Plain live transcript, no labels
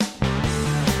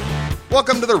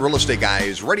Welcome to the Real Estate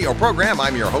Guys radio program.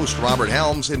 I'm your host, Robert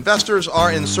Helms. Investors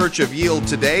are in search of yield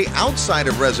today outside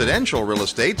of residential real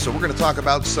estate, so we're going to talk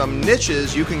about some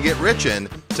niches you can get rich in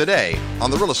today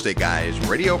on the Real Estate Guys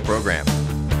radio program.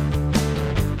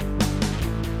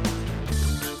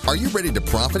 Are you ready to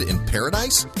profit in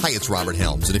paradise? Hi, it's Robert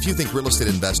Helms, and if you think real estate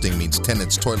investing means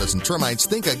tenants, toilets, and termites,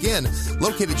 think again.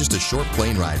 Located just a short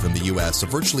plane ride from the U.S., a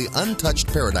virtually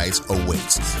untouched paradise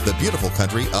awaits, the beautiful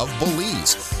country of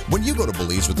Belize. When you go to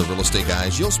Belize with the Real Estate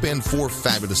Guys, you'll spend 4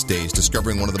 fabulous days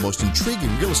discovering one of the most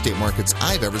intriguing real estate markets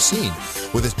I've ever seen.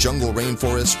 With its jungle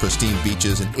rainforests, pristine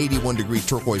beaches, and 81-degree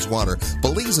turquoise water,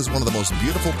 Belize is one of the most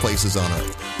beautiful places on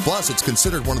earth. Plus, it's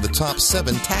considered one of the top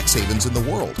 7 tax havens in the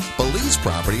world. Belize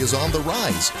property is on the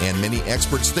rise, and many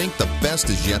experts think the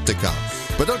best is yet to come.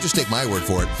 But don't just take my word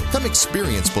for it. Come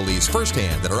experience Belize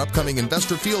firsthand at our upcoming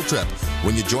investor field trip.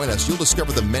 When you join us, you'll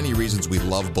discover the many reasons we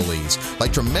love Belize,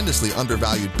 like tremendously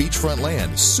undervalued beachfront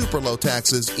land, super low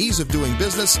taxes, ease of doing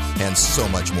business, and so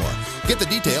much more. Get the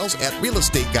details at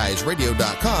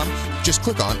realestateguysradio.com. Just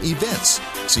click on events.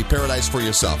 See paradise for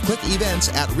yourself. Click events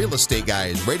at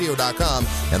realestateguysradio.com,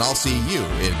 and I'll see you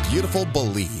in beautiful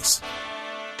Belize.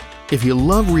 If you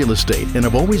love real estate and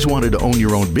have always wanted to own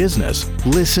your own business,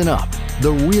 listen up.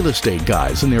 The Real Estate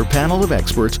Guys and their panel of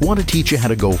experts want to teach you how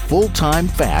to go full-time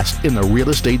fast in the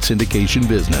real estate syndication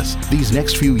business. These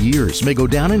next few years may go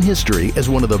down in history as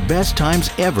one of the best times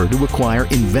ever to acquire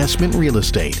investment real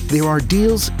estate. There are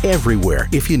deals everywhere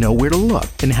if you know where to look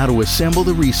and how to assemble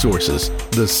the resources.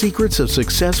 The Secrets of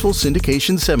Successful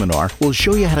Syndication seminar will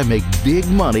show you how to make big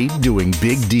money doing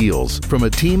big deals from a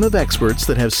team of experts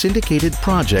that have syndicated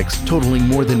projects totaling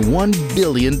more than $1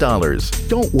 billion.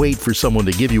 Don't wait for someone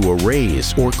to give you a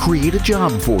raise or create a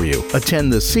job for you.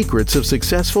 Attend the Secrets of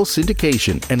Successful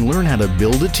Syndication and learn how to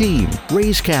build a team,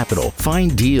 raise capital,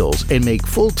 find deals, and make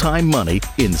full-time money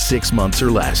in 6 months or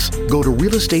less. Go to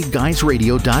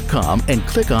realestateguysradio.com and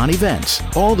click on events.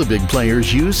 All the big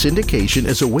players use syndication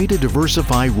as a way to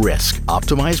diversify risk,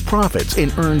 optimize profits,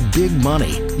 and earn big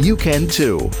money. You can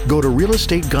too. Go to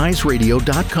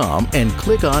realestateguysradio.com and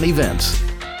click on events.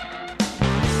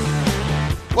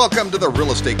 Welcome to the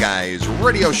Real Estate Guys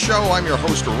radio show. I'm your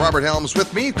host, Robert Helms.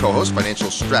 With me, co-host,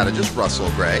 financial strategist Russell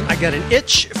Gray. I got an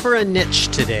itch for a niche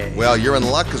today. Well, you're in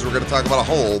luck because we're going to talk about a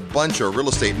whole bunch of real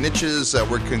estate niches.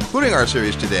 We're concluding our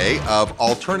series today of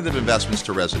alternative investments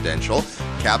to residential.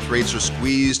 Cap rates are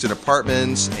squeezed in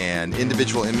apartments, and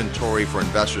individual inventory for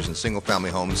investors in single-family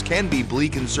homes can be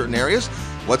bleak in certain areas.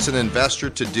 What's an investor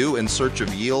to do in search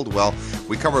of yield? Well,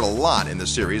 we covered a lot in the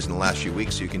series in the last few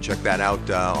weeks, so you can check that out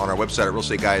on our website at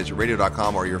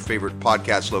realestateguysradio.com or your favorite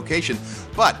podcast location.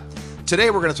 But today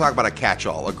we're going to talk about a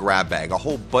catch-all, a grab bag, a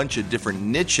whole bunch of different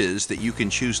niches that you can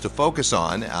choose to focus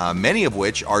on, many of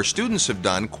which our students have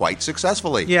done quite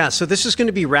successfully. Yeah, so this is going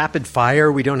to be rapid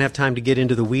fire. We don't have time to get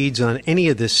into the weeds on any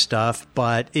of this stuff,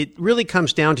 but it really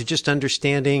comes down to just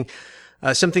understanding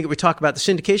something that we talk about the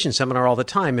syndication seminar all the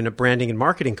time in a branding and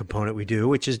marketing component we do,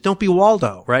 which is don't be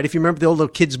Waldo, right? If you remember the old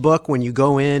little kid's book when you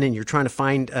go in and you're trying to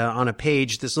find on a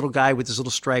page this little guy with this little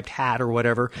striped hat or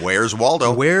whatever. Where's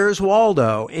Waldo? Where's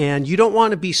Waldo? And you don't want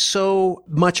to be so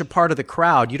much a part of the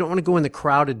crowd. You don't want to go in the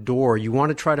crowded door. You want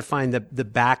to try to find the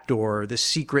back door, the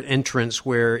secret entrance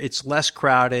where it's less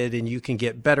crowded and you can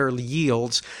get better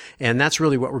yields. And that's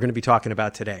really what we're going to be talking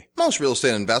about today. Most real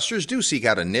estate investors do seek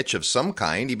out a niche of some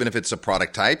kind, even if it's a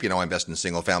product type. I invest in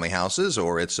single-family houses,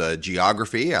 or it's a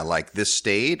geography. I like this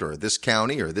state or this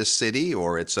county or this city,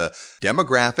 or it's a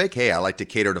demographic. Hey, I like to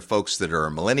cater to folks that are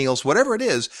millennials. Whatever it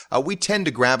is, we tend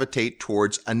to gravitate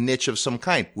towards a niche of some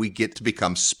kind. We get to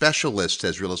become specialists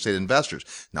as real estate investors.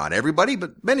 Not everybody,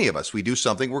 but many of us. We do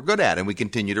something we're good at, and we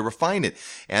continue to refine it.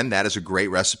 And that is a great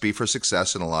recipe for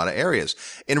success in a lot of areas.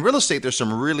 In real estate, there's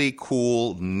some really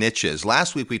cool niches.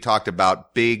 Last week, we talked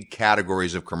about big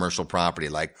categories of commercial property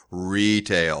like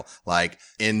retail, like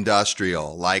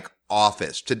industrial, like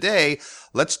office. Today,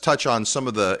 let's touch on some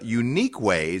of the unique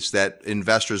ways that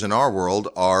investors in our world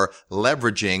are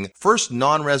leveraging first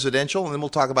non-residential, and then we'll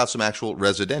talk about some actual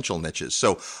residential niches.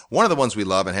 So one of the ones we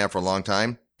love and have for a long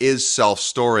time is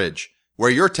self-storage, where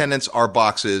your tenants are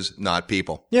boxes, not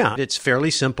people. Yeah, it's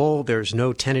fairly simple. There's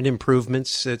no tenant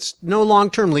improvements. It's no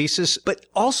long-term leases, but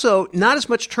also not as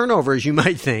much turnover as you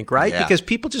might think, right? Yeah. Because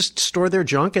people just store their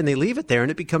junk and they leave it there and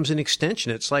it becomes an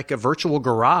extension. It's like a virtual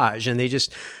garage and they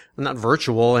just, not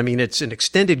virtual, I mean, it's an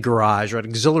extended garage or an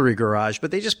auxiliary garage,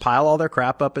 but they just pile all their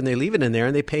crap up and they leave it in there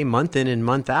and they pay month in and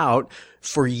month out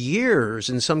for years,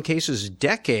 in some cases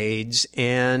decades,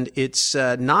 and it's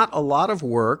not a lot of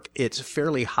work. It's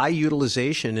fairly high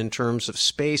utilization in terms of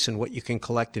space and what you can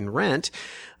collect in rent.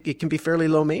 it can be fairly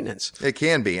low maintenance. It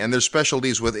can be, and there's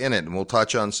specialties within it, and we'll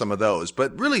touch on some of those.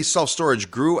 But really,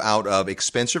 self-storage grew out of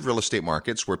expensive real estate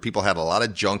markets where people had a lot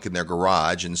of junk in their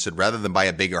garage and said, rather than buy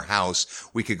a bigger house,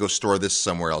 we could go store this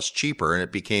somewhere else cheaper. And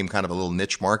it became kind of a little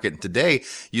niche market. And today,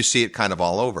 you see it kind of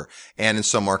all over, and in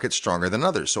some markets stronger than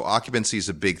others. So occupancy is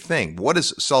a big thing. What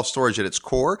is self-storage at its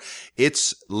core?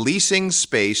 It's leasing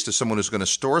space to someone who's going to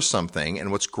store something.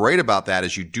 And what's great about that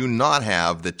is you do not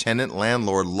have the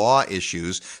tenant-landlord law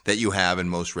issues that you have in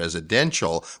most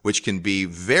residential, which can be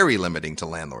very limiting to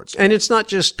landlords. And it's not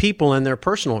just people and their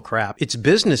personal crap. It's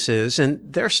businesses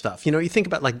and their stuff. You think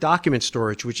about like document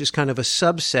storage, which is kind of a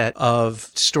subset of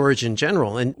storage in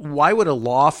general. And why would a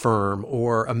law firm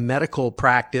or a medical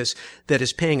practice that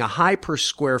is paying a high per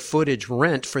square footage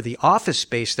rent for the office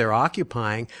space they're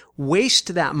occupying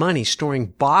waste that money storing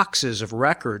boxes of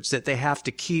records that they have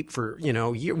to keep for,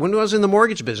 when I was in the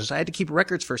mortgage business, I had to keep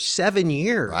records for 7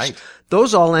 years. Right.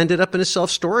 Those all ended up in a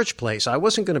self-storage place. I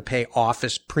wasn't going to pay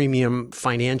office premium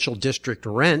financial district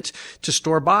rent to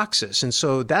store boxes. And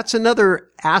so that's another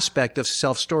aspect of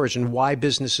self-storage and why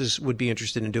businesses would be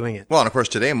interested in doing it. Well, and of course,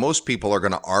 today, most people are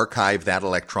going to archive that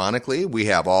electronically. We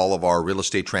have all of our real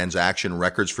estate transaction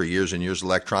records for years and years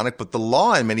electronic, but the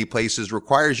law in many places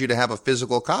requires you to have a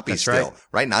physical copy. That's still,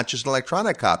 right? Not just an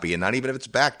electronic copy, and not even if it's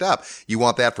backed up. You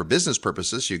want that for business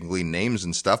purposes. You can glean names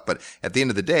and stuff, but at the end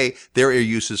of the day, there are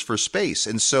uses for space.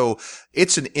 And so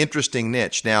it's an interesting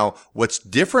niche. Now, what's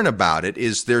different about it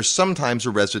is there's sometimes a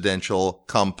residential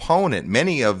component.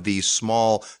 Many of these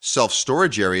small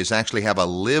self-storage areas actually have a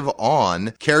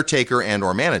live-on caretaker and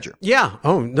or manager. Yeah.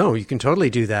 Oh, no, you can totally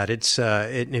do that.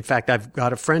 In fact, I've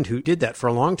got a friend who did that for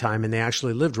a long time, and they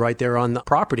actually lived right there on the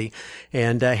property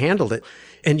and handled it.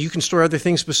 And you can store other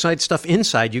things besides stuff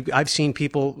inside. I've seen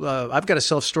people, I've got a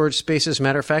self-storage space, as a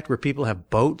matter of fact, where people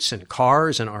have boats and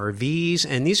cars and RVs.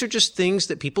 And these are just things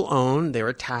that people own. They're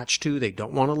attached to. They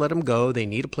don't want to let them go. They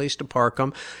need a place to park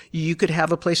them. You could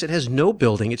have a place that has no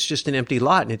building. It's just an empty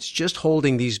lot, and it's just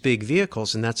holding these big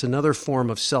vehicles. And that's another form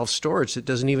of self-storage that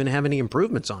doesn't even have any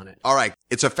improvements on it. All right.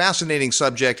 It's a fascinating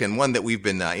subject and one that we've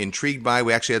been intrigued by.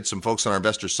 We actually had some folks on our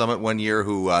Investor Summit one year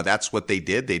who that's what they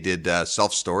did. They did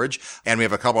self-storage. And we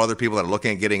have a couple other people that are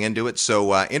looking at getting into it.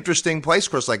 So interesting place.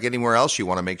 Of course, like anywhere else, you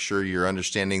want to make sure you're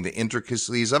understanding the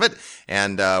intricacies of it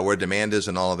and where demand is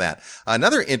and all of that.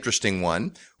 Another interesting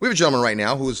one, we have a gentleman right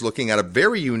now who is looking at a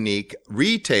very unique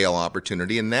retail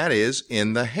opportunity, and that is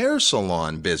in the hair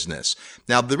salon business.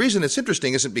 Now, the reason it's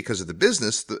interesting isn't because of the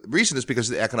business. The reason is because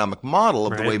of the economic model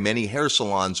of the way many hair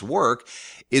salons work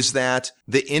is that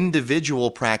the individual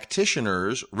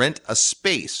practitioners rent a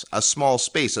space, a small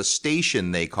space, a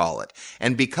station they call it.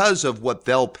 And because of what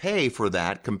they'll pay for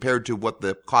that compared to what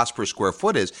the cost per square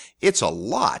foot is, it's a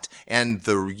lot. And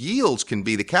the yields can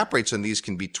be, the cap rates on these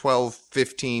can be 12,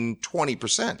 15,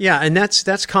 20%. Yeah, and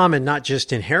that's common not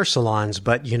just in hair salons,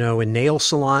 but, in nail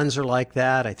salons are like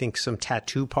that. I think some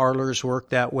tattoo parlors work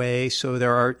that way. So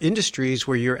there are industries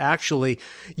where you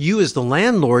as the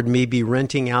landlord may be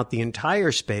renting out the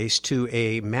entire space to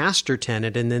a master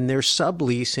tenant, and then they're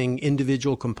subleasing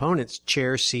individual components,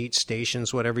 chairs, seats,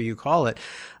 stations, whatever you call it,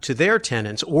 to their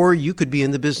tenants. Or you could be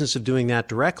in the business of doing that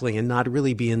directly and not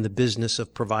really be in the business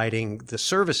of providing the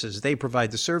services. They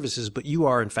provide the services, but you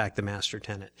are, in fact, the master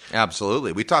tenant.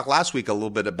 Absolutely. We talked last week a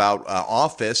little bit about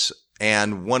office.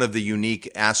 And one of the unique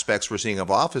aspects we're seeing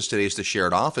of office today is the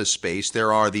shared office space.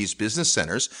 There are these business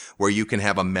centers where you can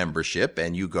have a membership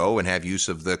and you go and have use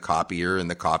of the copier and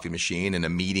the coffee machine and a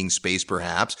meeting space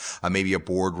perhaps, maybe a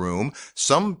boardroom.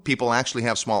 Some people actually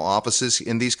have small offices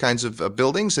in these kinds of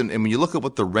buildings. And when you look at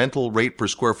what the rental rate per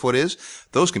square foot is,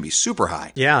 those can be super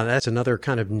high. Yeah, that's another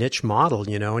kind of niche model,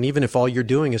 and even if all you're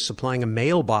doing is supplying a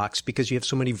mailbox because you have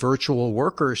so many virtual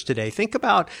workers today, think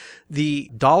about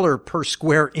the dollar per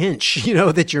square inch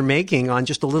that you're making on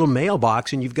just a little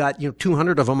mailbox, and you've got,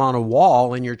 200 of them on a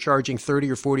wall, and you're charging $30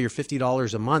 or $40 or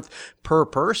 $50 a month per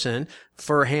person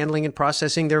for handling and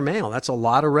processing their mail. That's a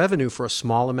lot of revenue for a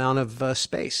small amount of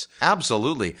space.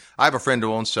 Absolutely. I have a friend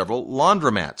who owns several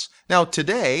laundromats. Now,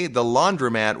 today, the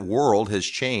laundromat world has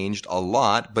changed a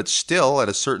lot, but still at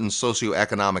a certain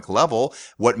socioeconomic level,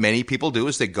 what many people do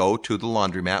is they go to the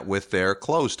laundromat with their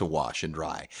clothes to wash and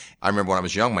dry. I remember when I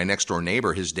was young, my next door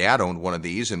neighbor, his dad owned one of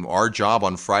these, and our job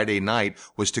on Friday night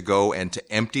was to go and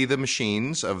to empty the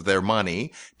machines of their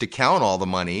money, to count all the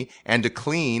money, and to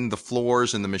clean the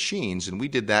floors and the machines. And we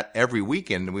did that every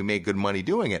weekend, and we made good money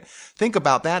doing it. Think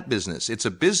about that business. It's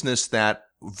a business that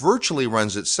virtually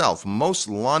runs itself. Most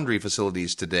laundry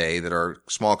facilities today that are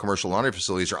small commercial laundry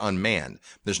facilities are unmanned.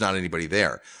 There's not anybody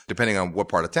there. Depending on what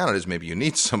part of town it is, maybe you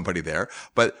need somebody there.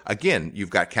 But again, you've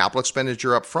got capital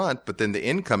expenditure up front, but then the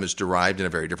income is derived in a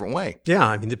very different way. Yeah,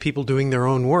 I mean, the people doing their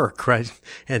own work, right?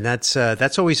 And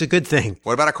that's always a good thing.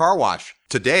 What about a car wash?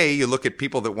 Today, you look at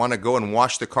people that want to go and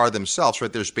wash the car themselves,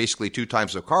 right? There's basically two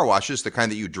types of car washes, the kind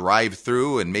that you drive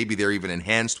through, and maybe they're even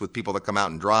enhanced with people that come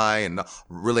out and dry and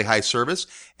really high service.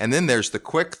 And then there's the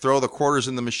quick, throw the quarters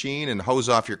in the machine and hose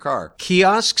off your car.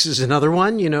 Kiosks is another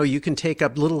one. You know, you can take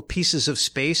up little pieces of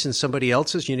space in somebody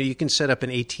else's. You know, you can set up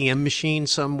an ATM machine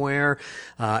somewhere,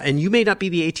 and you may not be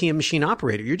the ATM machine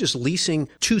operator. You're just leasing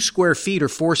 2 square feet or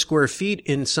 4 square feet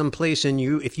in some place, and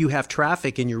if you have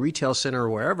traffic in your retail center or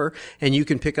wherever, and you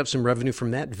can pick up some revenue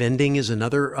from that. Vending is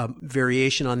another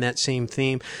variation on that same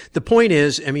theme. The point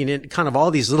is, I mean, in kind of all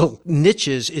these little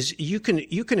niches is you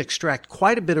can extract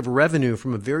quite a bit of revenue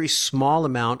from a very small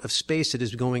amount of space that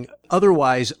is going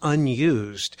otherwise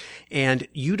unused. And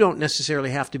you don't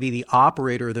necessarily have to be the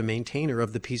operator or the maintainer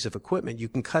of the piece of equipment. You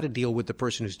can cut a deal with the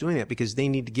person who's doing that because they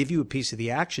need to give you a piece of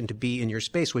the action to be in your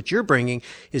space. What you're bringing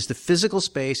is the physical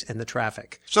space and the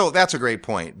traffic. So that's a great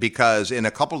point, because in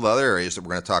a couple of other areas that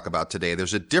we're going to talk about today,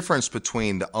 there's a difference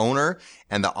between the owner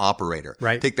and the operator.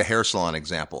 Right. Take the hair salon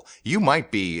example. You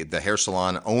might be the hair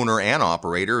salon owner and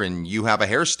operator, and you have a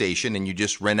hair station and you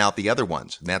just rent out the other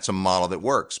ones. And that's a model that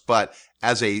works. But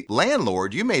as a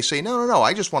landlord, you may say, no,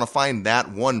 I just want to find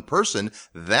that one person.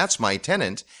 That's my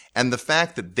tenant. And the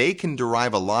fact that they can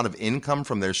derive a lot of income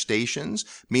from their stations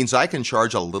means I can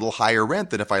charge a little higher rent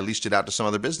than if I leased it out to some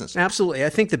other business. Absolutely. I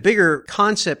think the bigger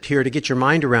concept here to get your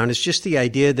mind around is just the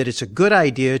idea that it's a good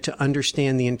idea to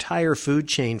understand the entire food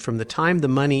chain from the time the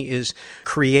money is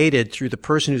created through the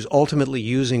person who's ultimately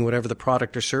using whatever the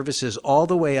product or service is, all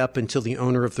the way up until the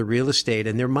owner of the real estate.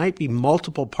 And there might be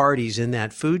multiple parties in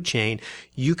that food chain.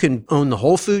 You can own the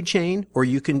whole food chain, or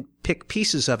you can pick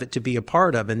pieces of it to be a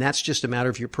part of. And that's just a matter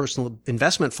of your personal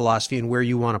investment philosophy and where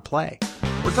you want to play.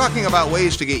 We're talking about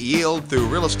ways to get yield through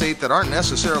real estate that aren't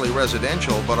necessarily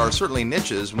residential, but are certainly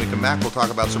niches. When we come back, we'll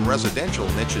talk about some residential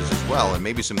niches as well, and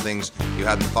maybe some things you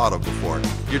hadn't thought of before.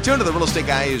 You're tuned to the Real Estate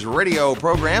Guys radio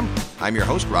program. I'm your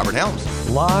host, Robert Helms.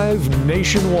 Live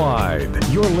nationwide,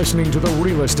 you're listening to the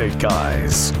Real Estate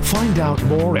Guys. Find out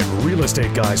more at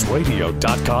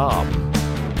realestateguysradio.com.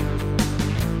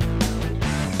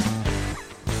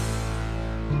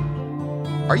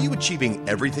 Are you achieving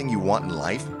everything you want in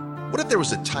life? What if there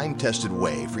was a time-tested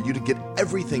way for you to get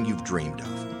everything you've dreamed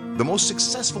of? The most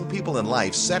successful people in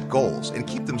life set goals and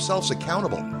keep themselves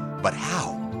accountable. But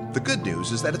how? The good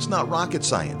news is that it's not rocket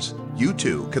science. You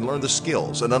too can learn the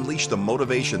skills and unleash the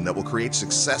motivation that will create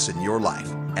success in your life.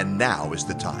 And now is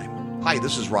the time. Hi,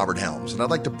 this is Robert Helms, and I'd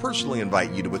like to personally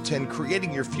invite you to attend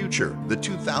Creating Your Future, the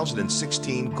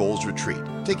 2016 Goals Retreat,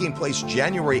 taking place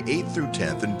January 8th through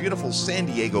 10th in beautiful San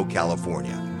Diego,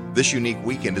 California. This unique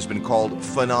weekend has been called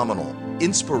phenomenal,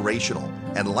 inspirational,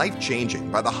 and life-changing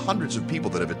by the hundreds of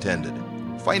people that have attended.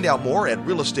 Find out more at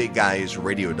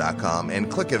realestateguysradio.com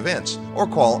and click events, or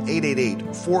call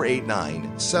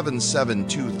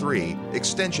 888-489-7723,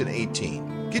 extension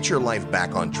 18. Get your life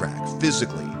back on track,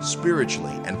 physically,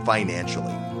 spiritually, and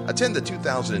financially. Attend the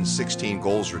 2016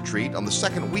 Goals Retreat on the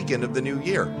second weekend of the new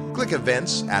year. Click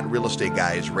events at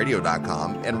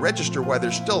realestateguysradio.com and register while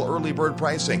there's still early bird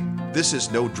pricing. This is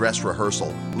no dress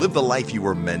rehearsal. Live the life you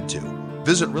were meant to.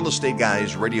 Visit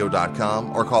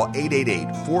realestateguysradio.com or call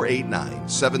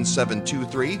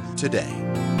 888-489-7723 today.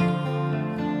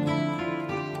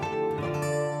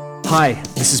 Hi,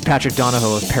 this is Patrick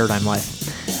Donahoe of Paradigm Life.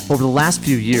 Over the last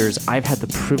few years, I've had the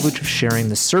privilege of sharing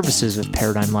the services of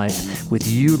Paradigm Life with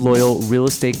you loyal Real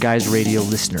Estate Guys Radio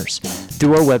listeners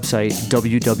through our website,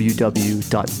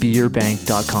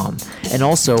 www.beyourbank.com, and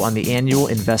also on the annual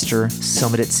Investor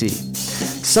Summit at Sea.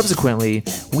 Subsequently,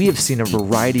 we have seen a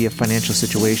variety of financial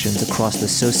situations across the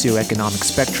socioeconomic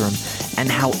spectrum and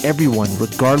how everyone,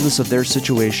 regardless of their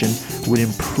situation, would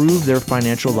improve their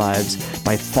financial lives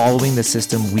by following the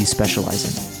system we specialize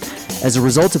in. As a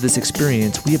result of this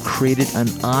experience, we have created an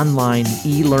online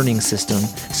e-learning system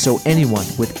so anyone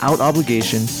without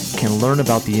obligation can learn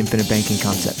about the infinite banking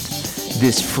concept.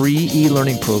 This free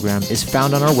e-learning program is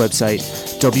found on our website,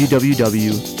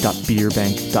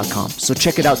 www.beyourbank.com. So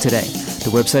check it out today.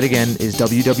 The website again is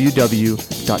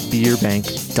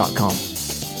www.beyourbank.com.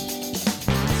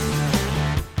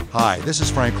 Hi, this is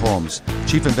Frank Holmes,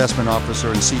 Chief Investment Officer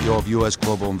and CEO of U.S.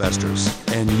 Global Investors,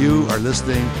 and you are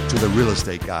listening to The Real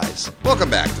Estate Guys. Welcome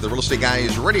back to the Real Estate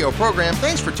Guys radio program.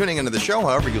 Thanks for tuning into the show.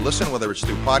 However you listen, whether it's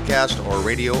through podcast or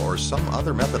radio or some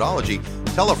other methodology,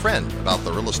 tell a friend about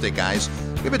the Real Estate Guys.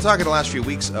 We've been talking the last few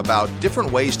weeks about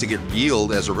different ways to get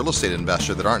yield as a real estate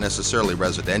investor that aren't necessarily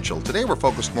residential. Today we're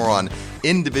focused more on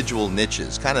individual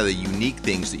niches, kind of the unique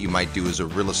things that you might do as a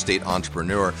real estate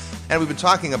entrepreneur. And we've been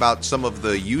talking about some of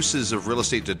the uses of real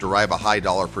estate to derive a high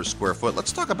dollar per square foot.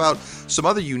 Let's talk about some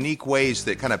other unique ways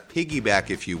that kind of piggyback,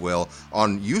 if you will,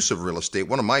 on use of real estate.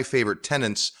 One of my favorite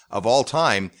tenants of all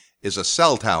time is a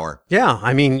cell tower. Yeah,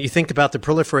 I mean, you think about the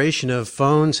proliferation of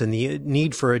phones and the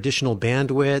need for additional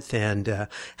bandwidth and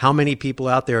how many people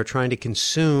out there are trying to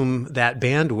consume that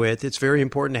bandwidth. It's very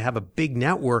important to have a big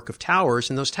network of towers,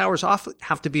 and those towers often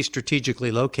have to be strategically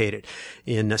located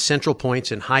in central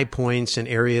points and high points and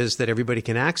areas that everybody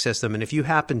can access them. And if you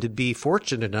happen to be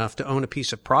fortunate enough to own a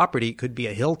piece of property, it could be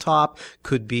a hilltop,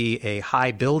 could be a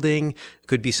high building,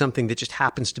 could be something that just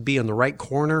happens to be on the right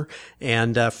corner.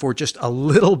 And for just a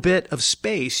little bit of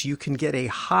space, you can get a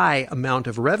high amount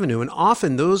of revenue. And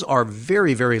often those are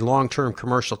very, very long-term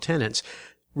commercial tenants,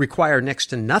 require next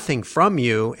to nothing from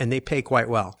you, and they pay quite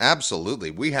well. Absolutely.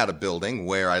 We had a building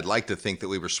where I'd like to think that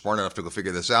we were smart enough to go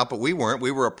figure this out, but we weren't.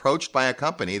 We were approached by a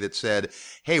company that said,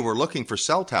 hey, we're looking for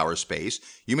cell tower space.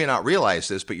 You may not realize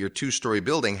this, but your 2-story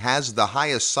building has the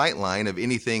highest sight line of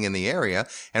anything in the area,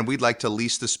 and we'd like to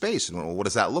lease the space. And well, what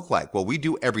does that look like? Well, we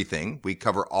do everything. We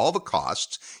cover all the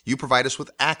costs. You provide us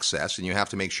with access, and you have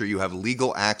to make sure you have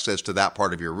legal access to that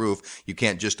part of your roof. You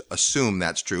can't just assume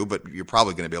that's true, but you're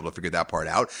probably going to be able to figure that part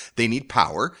out. They need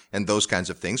power and those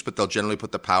kinds of things, but they'll generally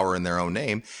put the power in their own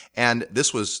name. And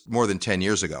this was more than 10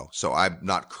 years ago. So I'm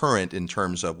not current in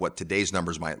terms of what today's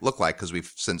numbers might look like because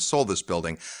we've since sold this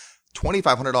building.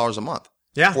 $2,500 a month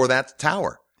for that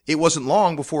tower. It wasn't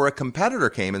long before a competitor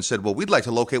came and said, well, we'd like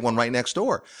to locate one right next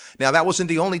door. Now, that wasn't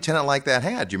the only tenant like that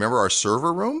had. Do you remember our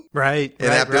server room? Right. In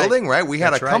that building, right? We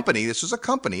had That's a company. This was a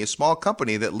company, a small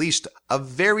company that leased a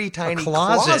very tiny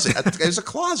closet. It was a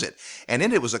closet. And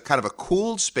in it was a kind of a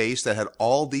cooled space that had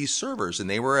all these servers. And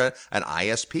they were an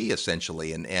ISP,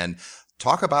 essentially. And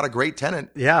talk about a great tenant.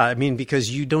 Yeah, I mean,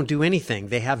 because you don't do anything.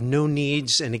 They have no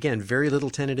needs. And again, very little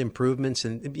tenant improvements.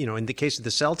 And, you know, in the case of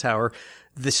the cell tower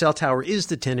is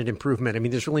the tenant improvement. I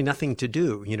mean, there's really nothing to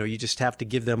do. You know, you just have to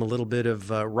give them a little bit of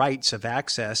rights of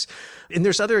access. And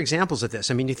there's other examples of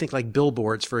this. I mean, you think like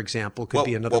billboards, for example, could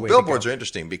be another way to go. Well, billboards are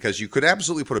interesting because you could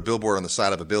absolutely put a billboard on the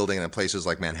side of a building, and in places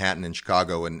like Manhattan and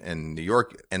Chicago and New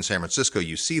York and San Francisco,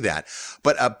 you see that.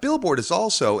 But a billboard is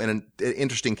also in an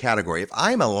interesting category. If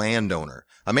I'm a landowner,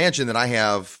 imagine that I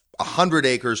have 100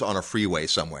 acres on a freeway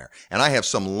somewhere, and I have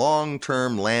some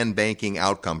long-term land banking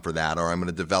outcome for that, or I'm going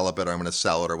to develop it, or I'm going to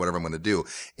sell it, or whatever I'm going to do.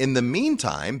 In the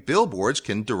meantime, billboards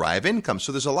can derive income.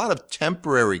 So there's a lot of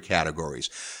temporary categories.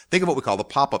 Think of what we call the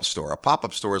pop-up store. A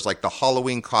pop-up store is like the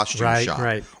Halloween costume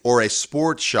shop, or a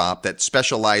sports shop that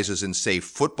specializes in, say,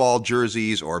 football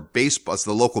jerseys or baseball,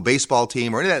 the local baseball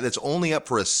team, or any of that that's only up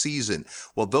for a season.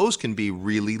 Well, those can be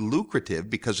really lucrative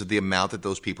because of the amount that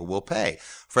those people will pay.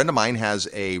 A friend of mine has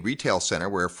a retail center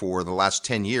where for the last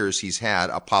 10 years he's had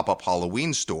a pop-up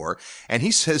Halloween store, and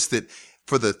he says that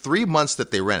for the 3 months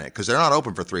that they rent it, because they're not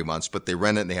open for 3 months, but they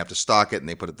rent it and they have to stock it and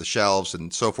they put it at the shelves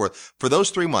and so forth. For those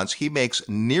 3 months, he makes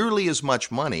nearly as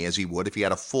much money as he would if he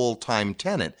had a full-time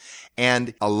tenant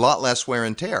and a lot less wear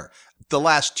and tear. The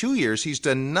last 2 years, he's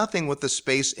done nothing with the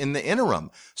space in the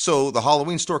interim. So the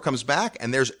Halloween store comes back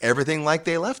and there's everything like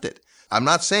they left it. I'm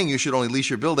not saying you should only lease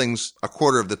your buildings a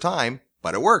quarter of the time,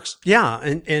 but it works. Yeah.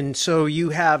 And so you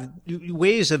have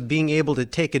ways of being able to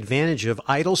take advantage of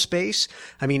idle space.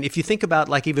 I mean, if you think about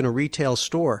like even a retail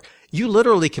store, you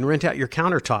literally can rent out your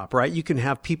countertop, right? You can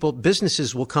have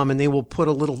businesses will come and they will put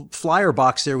a little flyer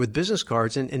box there with business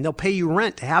cards and they'll pay you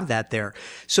rent to have that there.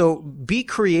 So be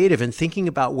creative in thinking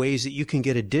about ways that you can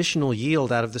get additional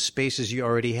yield out of the spaces you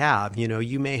already have. You know,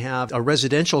 you may have a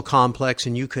residential complex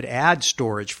and you could add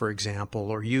storage, for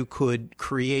example, or you could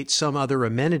create some other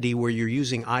amenity where you're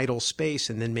using idle space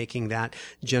and then making that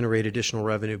generate additional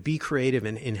revenue. Be creative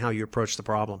in how you approach the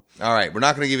problem. All right. We're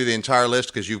not going to give you the entire list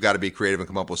because you've got to be creative and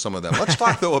come up with some of them. Let's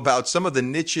talk, though, about some of the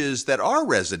niches that are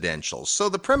residential. So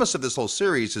the premise of this whole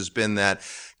series has been that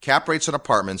cap rates on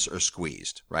apartments are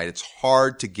squeezed, right? It's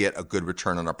hard to get a good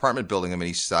return on an apartment building of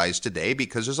any size today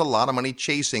because there's a lot of money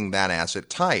chasing that asset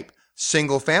type.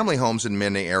 Single-family homes in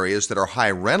many areas that are high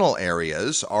rental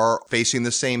areas are facing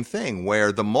the same thing,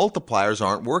 where the multipliers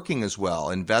aren't working as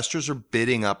well. Investors are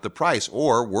bidding up the price,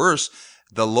 or worse,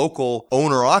 the local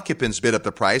owner-occupants bid up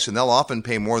the price, and they'll often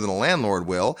pay more than a landlord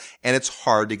will, and it's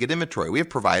hard to get inventory. We have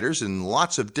providers in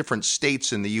lots of different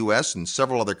states in the U.S. and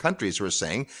several other countries who are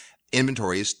saying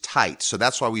inventory is tight. So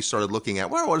that's why we started looking at,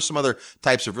 well, what are some other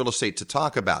types of real estate to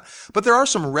talk about? But there are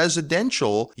some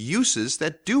residential uses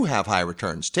that do have high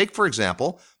returns. Take, for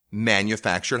example,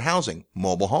 manufactured housing,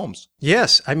 mobile homes.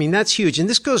 Yes. I mean, that's huge. And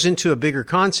this goes into a bigger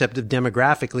concept of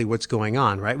demographically what's going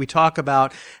on, right? We talk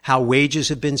about how wages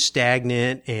have been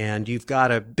stagnant and you've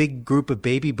got a big group of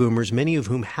baby boomers, many of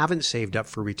whom haven't saved up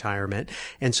for retirement.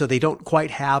 And so they don't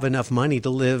quite have enough money to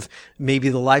live maybe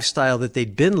the lifestyle that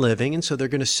they'd been living. And so they're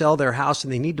going to sell their house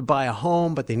and they need to buy a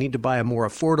home, but they need to buy a more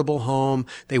affordable home.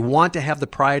 They want to have the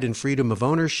pride and freedom of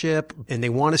ownership and they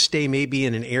want to stay maybe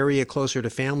in an area closer to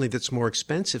family that's more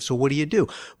expensive. So what do?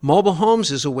 Mobile homes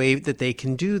is a way that they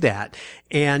can do that.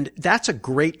 And that's a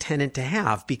great tenant to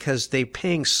have because they're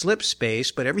paying slip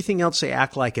space, but everything else they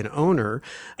act like an owner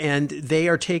and they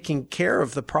are taking care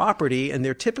of the property and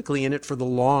they're typically in it for the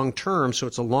long term. So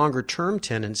it's a longer term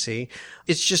tenancy.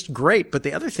 It's just great. But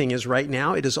the other thing is right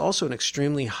now, it is also an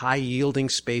extremely high yielding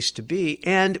space to be.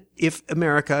 And if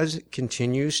America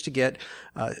continues to get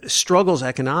struggles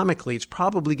economically, it's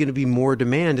probably going to be more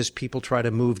demand as people try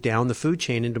to move down the food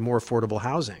chain into more affordable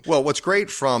housing. Well, what's great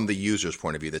from the user's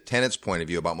point of view, the tenant's point of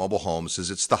view about mobile homes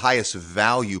is it's the highest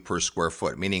value per square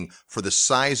foot, meaning for the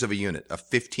size of a unit, a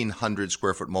 1,500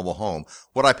 square foot mobile home,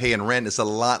 what I pay in rent is a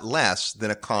lot less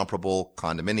than a comparable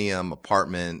condominium,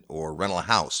 apartment, or rental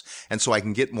house. And so I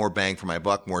can get more bang for my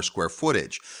buck, more square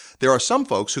footage. There are some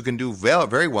folks who can do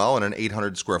very well in an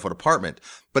 800 square foot apartment.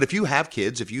 But if you have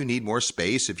kids, if you need more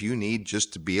space, if you need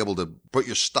just to be able to put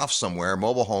your stuff somewhere,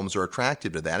 mobile homes are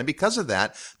attractive to that. And because of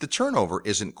that, the turnover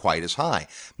isn't quite as high.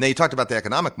 Now, you talked about the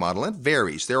economic model. It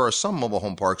varies. There are some mobile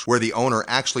home parks where the owner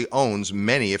actually owns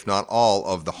many, if not all,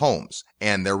 of the homes.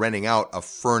 And they're renting out a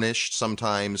furnished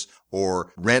sometimes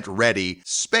or rent-ready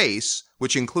space,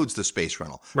 which includes the space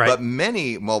rental. Right. But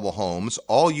many mobile homes,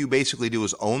 all you basically do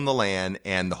is own the land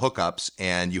and the hookups,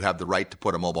 and you have the right to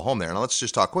put a mobile home there. Now, let's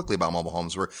just talk quickly about mobile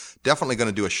homes. We're definitely going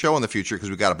to do a show in the future because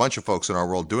we've got a bunch of folks in our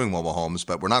world doing mobile homes,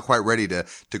 but we're not quite ready to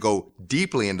go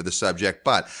deeply into the subject.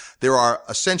 But there are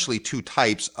essentially two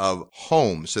types of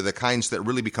homes. So the kinds that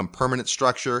really become permanent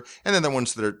structure, and then the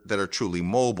ones that are truly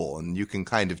mobile. And you can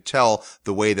kind of tell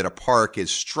the way that a park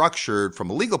is structured from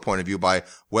a legal point of view by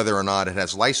whether or not it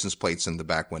has license plates in the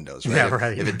back windows. Right? Yeah,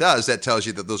 right. If it does, that tells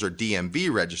you that those are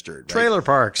DMV registered. Right? Trailer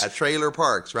parks. Trailer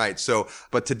parks, right. So,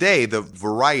 but today the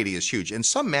variety is huge. And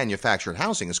some manufactured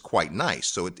housing is quite nice.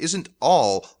 So it isn't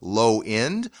all low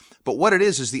end, but what it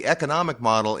is the economic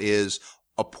model is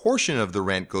a portion of the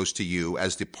rent goes to you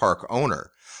as the park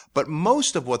owner. But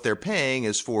most of what they're paying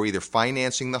is for either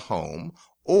financing the home,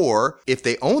 or if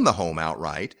they own the home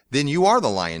outright, then you are the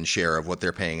lion's share of what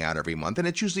they're paying out every month, and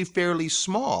it's usually fairly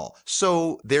small.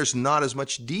 So there's not as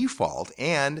much default,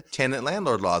 and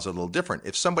tenant-landlord laws are a little different.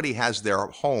 If somebody has their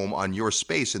home on your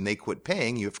space and they quit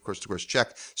paying, you of course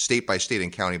check state by state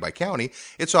and county by county,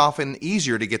 it's often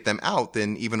easier to get them out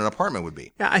than even an apartment would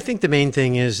be. Yeah, I think the main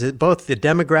thing is that both the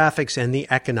demographics and the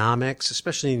economics,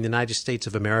 especially in the United States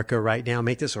of America right now,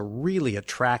 make this a really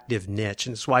attractive niche,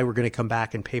 and that's why we're going to come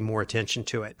back and pay more attention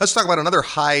to it. Let's talk about another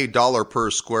high dollar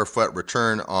per square foot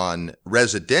return on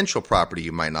residential property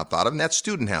you might not thought of, and that's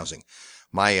student housing.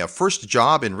 My first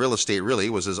job in real estate really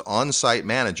was as on-site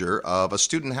manager of a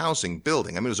student housing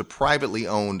building. I mean, it was a privately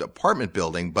owned apartment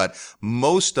building, but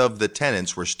most of the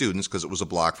tenants were students because it was a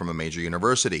block from a major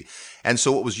university. And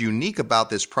so what was unique about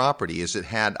this property is it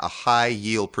had a high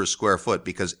yield per square foot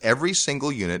because every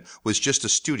single unit was just a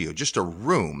studio, just a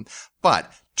room,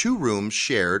 but two rooms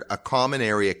shared a common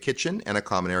area kitchen and a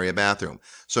common area bathroom.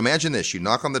 So imagine this. You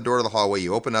knock on the door of the hallway,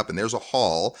 you open up, and there's a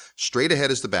hall. Straight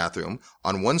ahead is the bathroom.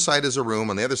 On one side is a room.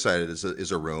 On the other side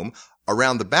is a room.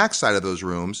 Around the back side of those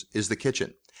rooms is the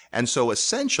kitchen. And so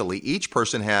essentially, each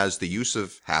person has the use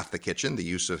of half the kitchen, the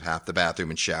use of half the bathroom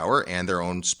and shower, and their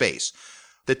own space.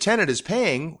 The tenant is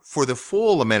paying for the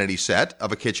full amenity set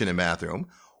of a kitchen and bathroom,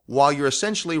 while you're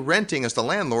essentially renting as the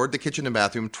landlord the kitchen and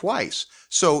bathroom twice.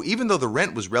 So even though the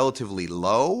rent was relatively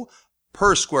low,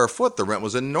 per square foot, the rent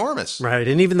was enormous. Right.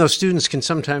 And even though students can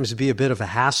sometimes be a bit of a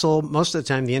hassle, most of the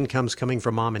time the income's coming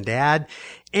from mom and dad.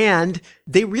 And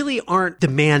they really aren't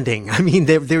demanding. I mean,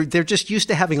 they're just used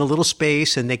to having a little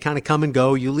space and they kind of come and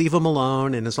go. You leave them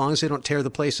alone. And as long as they don't tear the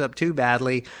place up too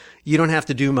badly, you don't have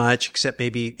to do much except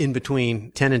maybe in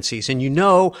between tenancies. And you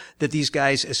know that these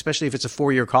guys, especially if it's a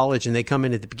 4-year college and they come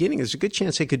in at the beginning, there's a good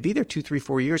chance they could be there 2, 3,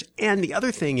 4 years. And the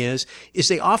other thing is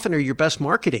they often are your best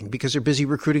marketing because they're busy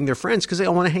recruiting their friends because they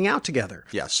all want to hang out together.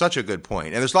 Yeah, such a good point.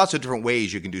 And there's lots of different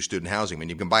ways you can do student housing. I mean,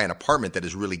 you can buy an apartment that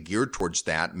is really geared towards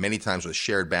that, many times with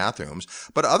shared bathrooms.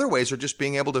 But other ways are just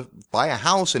being able to buy a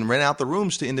house and rent out the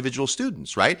rooms to individual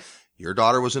students, right? Your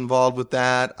daughter was involved with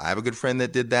that. I have a good friend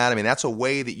that did that. I mean, that's a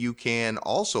way that you can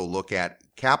also look at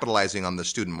capitalizing on the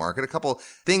student market. A couple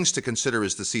things to consider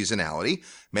is the seasonality.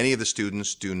 Many of the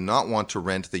students do not want to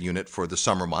rent the unit for the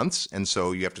summer months, and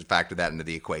so you have to factor that into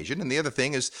the equation. And the other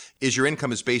thing is your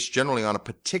income is based generally on a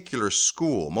particular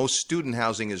school. Most student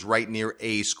housing is right near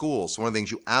a school. So one of the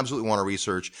things you absolutely want to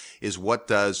research is what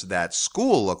does that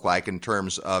school look like in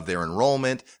terms of their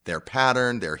enrollment, their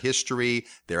pattern, their history,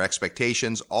 their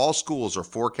expectations. All schools are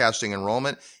forecasting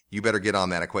enrollment. You better get on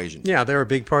that equation. Yeah, they're a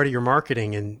big part of your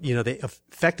marketing, and they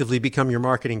effectively become your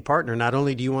marketing partner. Not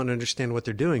only do you want to understand what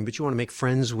they're doing, but you want to make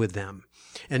friends with them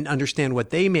and understand what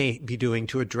they may be doing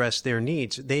to address their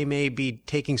needs. They may be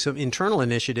taking some internal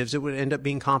initiatives that would end up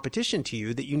being competition to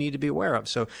you that you need to be aware of.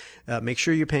 So make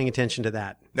sure you're paying attention to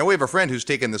that. Now, we have a friend who's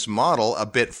taken this model a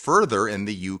bit further in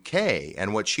the UK.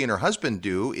 And what she and her husband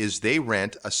do is they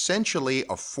rent essentially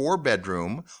a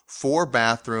 4-bedroom,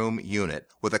 4-bathroom unit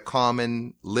with a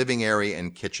common living area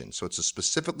and kitchen. So it's a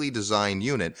specifically designed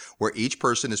unit where each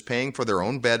person is paying for their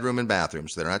own bedroom and bathroom.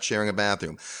 So they're not sharing a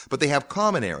bathroom, but they have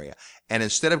common area. And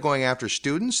instead of going after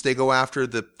students, they go after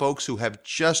the folks who have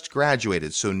just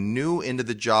graduated, so new into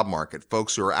the job market,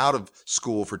 folks who are out of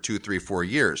school for 2, 3, 4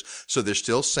 years. So they're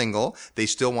still single. They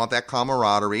still want that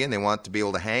camaraderie, and they want to be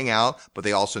able to hang out, but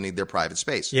they also need their private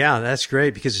space. Yeah, that's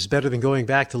great, because it's better than going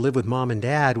back to live with mom and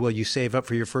dad while you save up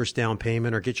for your first down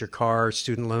payment or get your car,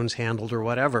 student loans handled or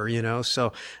whatever,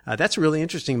 So that's a really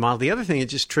interesting model. The other thing it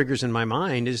just triggers in my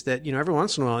mind is that, every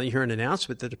once in a while you hear an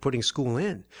announcement that they're putting school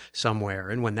in somewhere.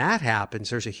 And when that happens,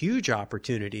 there's a huge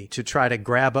opportunity to try to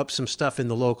grab up some stuff in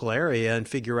the local area and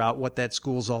figure out what that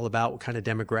school's all about, what kind of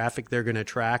demographic they're going to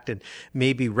attract, and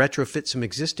maybe retrofit some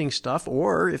existing stuff.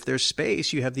 Or if there's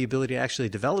space, you have the ability to actually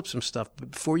develop some stuff.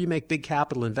 But before you make big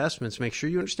capital investments, make sure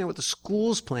you understand what the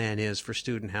school's plan is for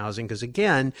student housing. Because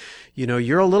again,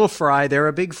 you're a little fry, they're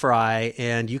a big fry,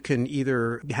 and you can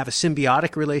either have a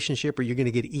symbiotic relationship or you're going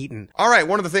to get eaten. All right.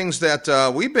 One of the things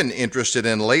that we've been interested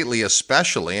in lately,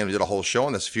 especially, and we did a whole show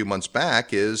on this a few months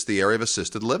back, is the area of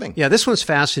assisted living. Yeah, this one's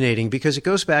fascinating because it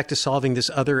goes back to solving this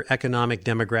other economic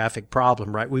demographic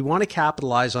problem, right? We want to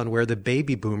capitalize on where the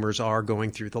baby boomers are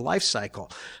going through the life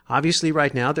cycle. Obviously,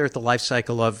 right now, they're at the life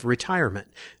cycle of retirement,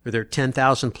 where they're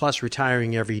 10,000 plus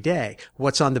retiring every day.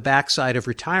 What's on the backside of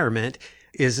retirement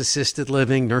is assisted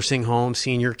living, nursing home,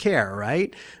 senior care,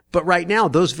 right? But right now,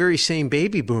 those very same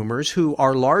baby boomers who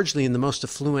are largely in the most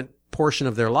affluent portion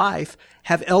of their life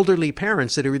have elderly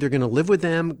parents that are either going to live with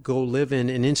them, go live in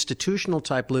an institutional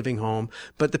type living home.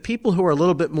 But the people who are a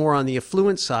little bit more on the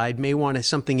affluent side may want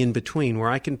something in between where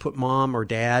I can put mom or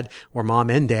dad or mom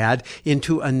and dad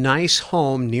into a nice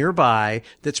home nearby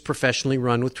that's professionally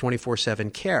run with 24/7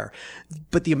 care.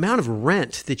 But the amount of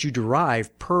rent that you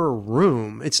derive per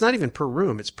room, it's not even per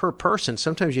room, it's per person.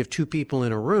 Sometimes you have 2 people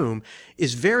in a room,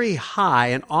 is very high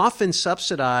and often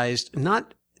subsidized,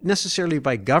 not necessarily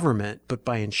by government, but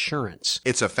by insurance.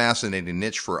 It's a fascinating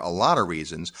niche for a lot of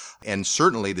reasons, and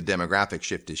certainly the demographic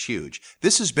shift is huge.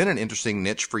 This has been an interesting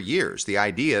niche for years. The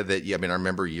idea that, I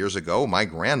remember years ago, my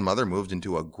grandmother moved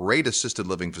into a great assisted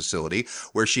living facility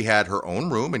where she had her own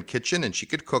room and kitchen and she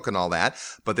could cook and all that,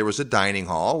 but there was a dining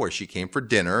hall where she came for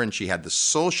dinner and she had the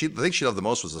the thing she loved the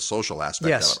most was the social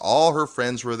aspect of it. All her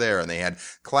friends were there and they had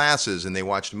classes and they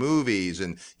watched movies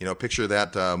and, picture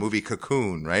that movie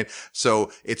Cocoon, right?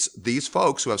 So it's these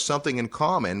folks who have something in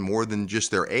common more than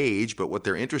just their age, but what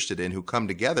they're interested in, who come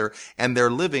together and they're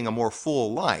living a more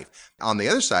full life. On the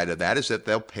other side of that is that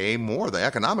they'll pay more. The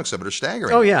economics of it are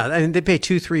staggering. Oh, yeah. And they pay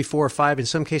 $2,000, $3,000, $4,000, $5,000, in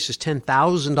some cases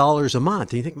 $10,000 a month.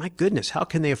 And you think, my goodness, how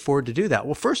can they afford to do that?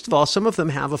 Well, first of all, some of them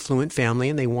have affluent family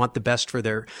and they want the best for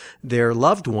their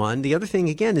loved one. The other thing,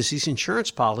 again, is these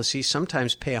insurance policies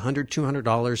sometimes pay $100,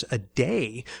 $200 a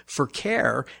day for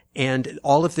care. And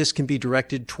all of this can be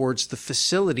directed towards the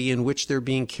facility in which they're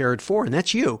being cared for, and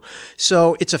that's you.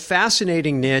 So it's a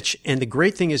fascinating niche, and the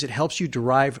great thing is it helps you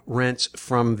derive rents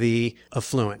from the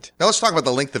affluent. Now let's talk about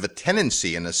the length of a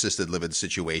tenancy in an assisted living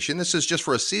situation. This is just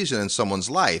for a season in someone's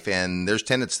life, and there's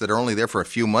tenants that are only there for a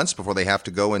few months before they have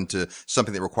to go into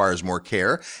something that requires more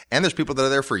care, and there's people that are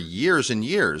there for years and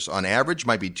years. On average,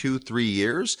 might be 2-3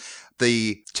 years.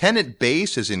 The tenant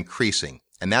base is increasing.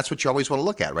 And that's what you always want to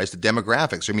look at, right? It's the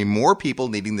demographics. There are more people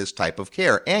needing this type of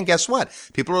care. And guess what?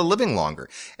 People are living longer.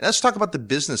 And let's talk about the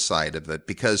business side of it,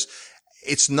 because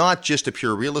it's not just a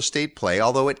pure real estate play,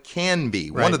 although it can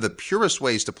be. Right. One of the purest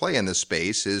ways to play in this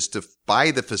space is to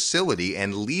buy the facility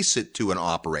and lease it to an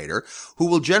operator who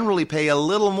will generally pay a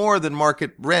little more than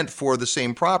market rent for the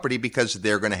same property because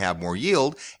they're going to have more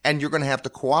yield, and you're going to have to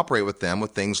cooperate with them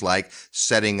with things like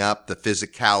setting up the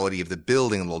physicality of the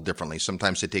building a little differently.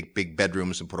 Sometimes they take big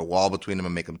bedrooms and put a wall between them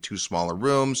and make them 2 smaller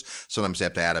rooms. Sometimes they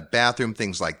have to add a bathroom,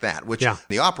 things like that, which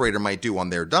the operator might do on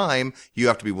their dime. You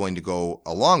have to be willing to go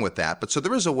along with that. But so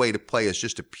there is a way to play as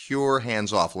just a pure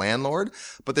hands-off landlord,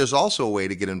 but there's also a way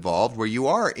to get involved where you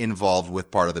are involved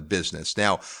with part of the business.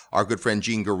 Now, our good friend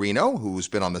Gene Garino, who's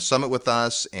been on the summit with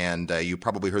us, and you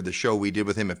probably heard the show we did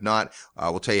with him. If not,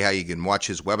 we'll tell you how you can watch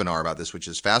his webinar about this, which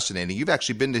is fascinating. You've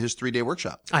actually been to his 3-day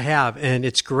workshop. I have, and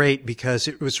it's great because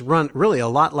it was run really a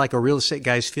lot like a Real Estate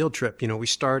Guys field trip. You know, we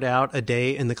start out a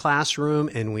day in the classroom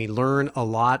and we learn a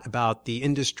lot about the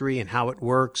industry and how it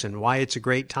works and why it's a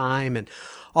great time and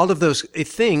all of those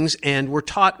things, and we're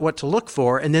taught what to look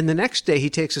for. And then the next day he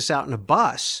takes us out in a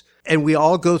bus and we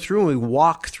all go through and we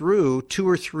walk through 2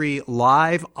 or 3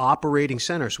 live operating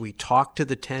centers. We talk to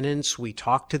the tenants, we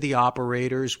talk to the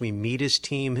operators, we meet his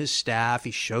team, his staff.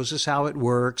 He shows us how it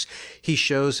works. He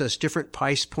shows us different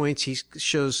price points. He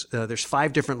shows there's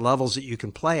 5 different levels that you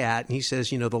can play at. And he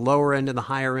says, you know, the lower end and the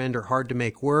higher end are hard to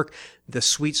make work. The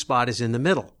sweet spot is in the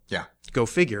middle. Yeah. Go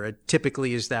figure. It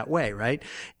typically is that way, right?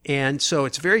 And so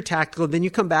it's very tactical. Then you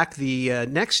come back the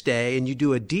next day and you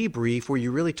do a debrief where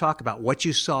you really talk about what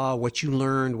you saw, what you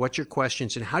learned, what's your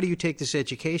questions, and how do you take this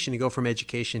education and go from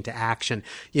education to action,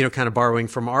 you know, kind of borrowing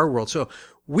from our world. So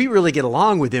we really get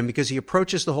along with him because he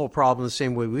approaches the whole problem the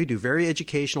same way we do. Very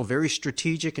educational, very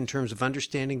strategic in terms of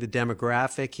understanding the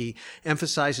demographic. He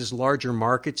emphasizes larger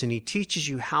markets, and he teaches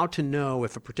you how to know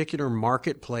if a particular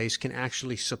marketplace can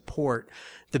actually support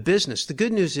the business. The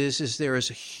good news is there is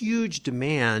a huge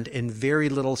demand and very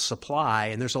little supply,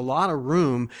 and there's a lot of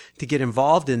room to get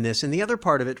involved in this. And the other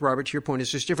part of it, Robert, to your point,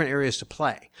 is there's different areas to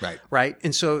play. Right.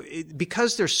 And so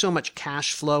because there's so much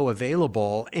cash flow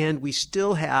available, and we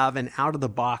still have an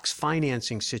out-of-the-box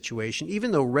financing situation,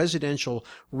 even though residential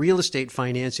real estate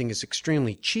financing is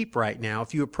extremely cheap right now,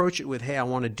 if you approach it with, hey, I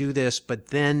want to do this, but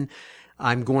then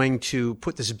I'm going to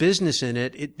put this business in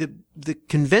it, the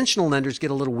conventional lenders get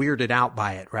a little weirded out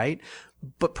by it, right?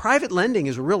 But private lending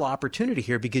is a real opportunity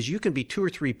here because you can be 2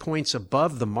 or 3 points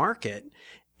above the market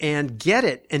and get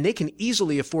it, and they can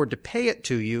easily afford to pay it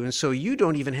to you. And so you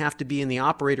don't even have to be in the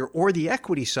operator or the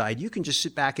equity side. You can just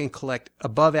sit back and collect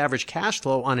above average cash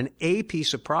flow on an A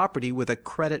piece of property with a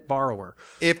credit borrower.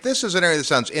 If this is an area that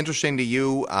sounds interesting to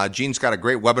you, Gene's got a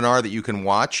great webinar that you can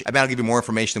watch. I'll give you more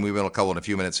information than we will cover in a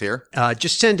few minutes here.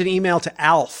 Just send an email to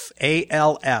ALF,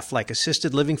 A-L-F, like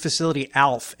Assisted Living Facility,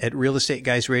 ALF, at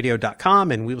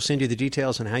realestateguysradio.com, and we will send you the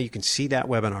details on how you can see that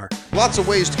webinar. Lots of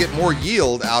ways to get more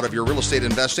yield out of your real estate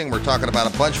investing. We're talking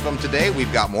about a bunch of them today.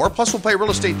 We've got more. Plus, we'll play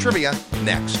real estate trivia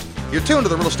next. You're tuned to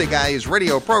the Real Estate Guys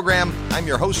radio program. I'm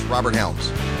your host, Robert Helms.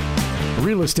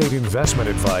 Real estate investment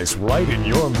advice right in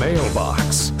your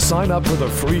mailbox. Sign up for the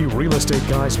free Real Estate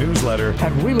Guys newsletter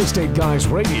at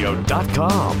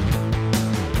realestateguysradio.com.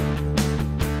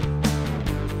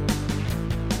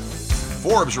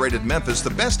 Forbes rated Memphis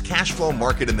the best cash flow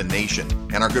market in the nation.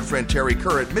 And our good friend Terry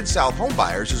Kerr at Mid-South Home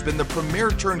Buyers has been the premier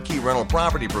turnkey rental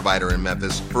property provider in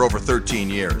Memphis for over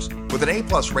 13 years. With an A+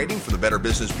 rating from the Better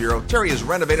Business Bureau, Terry has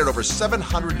renovated over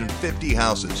 750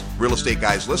 houses. Real Estate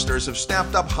Guys listeners have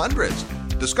snapped up hundreds.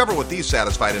 Discover what these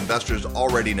satisfied investors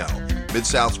already know.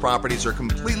 Mid-South's properties are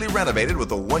completely renovated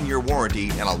with a 1-year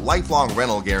warranty and a lifelong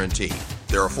rental guarantee.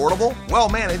 They're affordable,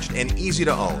 well-managed, and easy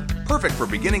to own. Perfect for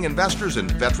beginning investors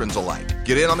and veterans alike.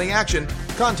 Get in on the action.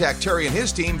 Contact Terry and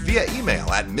his team via email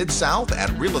at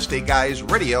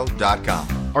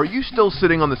midsouth@realestateguysradio.com. Are you still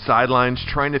sitting on the sidelines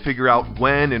trying to figure out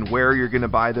when and where you're going to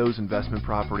buy those investment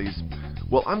properties?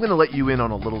 Well, I'm going to let you in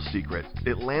on a little secret.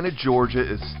 Atlanta, Georgia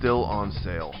is still on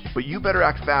sale, but you better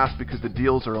act fast because the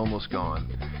deals are almost gone.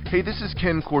 Hey, this is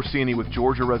Ken Corsini with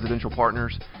Georgia Residential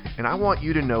Partners, and I want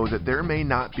you to know that there may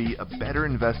not be a better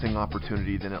investing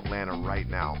opportunity than Atlanta right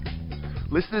now.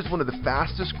 Listed as one of the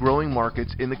fastest growing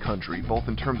markets in the country, both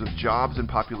in terms of jobs and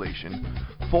population,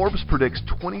 Forbes predicts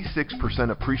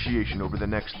 26% appreciation over the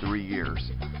next 3 years.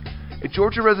 At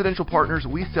Georgia Residential Partners,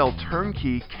 we sell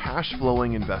turnkey,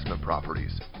 cash-flowing investment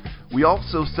properties. We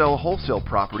also sell wholesale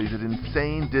properties at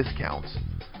insane discounts.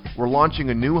 We're launching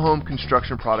a new home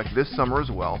construction product this summer as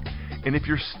well, and if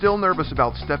you're still nervous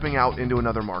about stepping out into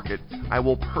another market, I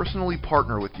will personally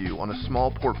partner with you on a small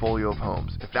portfolio of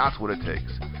homes, if that's what it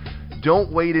takes.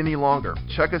 Don't wait any longer.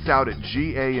 Check us out at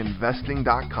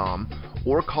gainvesting.com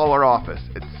or call our office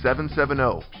at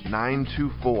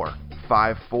 770-924-5400.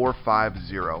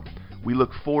 888-858-5450. We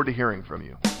look forward to hearing from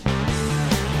you.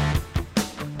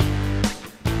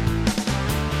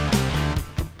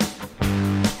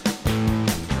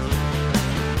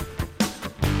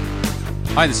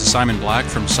 Hi, this is Simon Black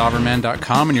from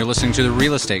SovereignMan.com, and you're listening to The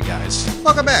Real Estate Guys.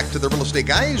 Welcome back to the Real Estate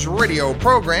Guys radio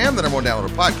program, the number one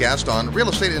downloaded podcast on real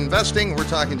estate investing. We're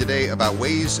talking today about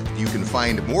ways you can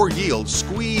find more yield,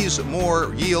 squeeze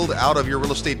more yield out of your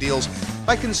real estate deals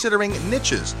by considering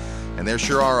niches. And there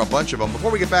sure are a bunch of them.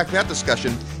 Before we get back to that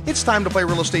discussion, it's time to play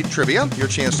Real Estate Trivia, your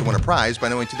chance to win a prize by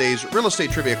knowing today's Real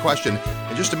Estate Trivia question.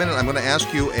 In just a minute, I'm going to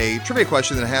ask you a trivia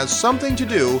question that has something to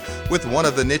do with one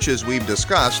of the niches we've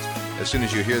discussed. As soon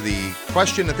as you hear the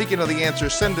question and think you know the answer,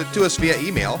 send it to us via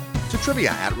email to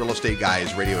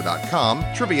trivia@realestateguysradio.com,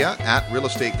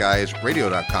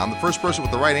 trivia@realestateguysradio.com. The first person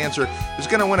with the right answer is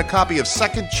going to win a copy of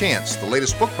Second Chance, the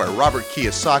latest book by Robert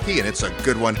Kiyosaki, and it's a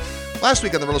good one. Last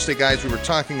week on the Real Estate Guys, we were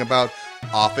talking about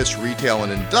office, retail,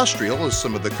 and industrial as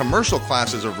some of the commercial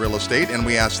classes of real estate, and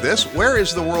we asked this: where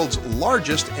is the world's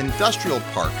largest industrial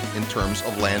park in terms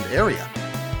of land area?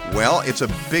 Well, it's a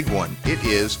big one. It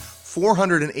is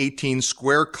 418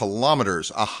 square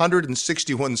kilometers,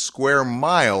 161 square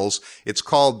miles. It's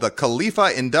called the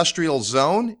Khalifa Industrial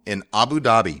Zone in Abu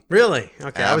Dhabi. Really? Okay.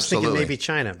 Absolutely. I was thinking maybe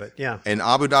China, but yeah. In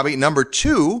Abu Dhabi. Number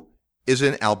 2 is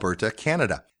in Alberta,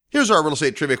 Canada. Here's our real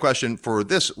estate trivia question for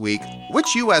this week.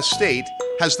 Which U.S. state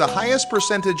has the highest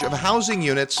percentage of housing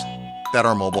units that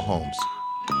are mobile homes?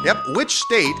 Yep, which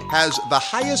state has the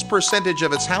highest percentage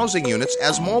of its housing units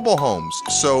as mobile homes?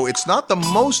 So it's not the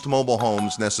most mobile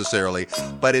homes necessarily,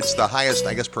 but it's the highest,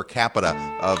 I guess, per capita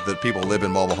of the people who live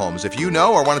in mobile homes. If you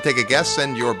know or want to take a guess,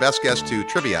 send your best guess to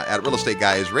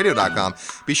trivia@realestateguysradio.com.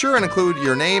 Be sure and include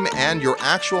your name and your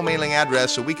actual mailing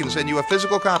address so we can send you a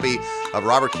physical copy of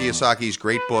Robert Kiyosaki's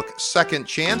great book, Second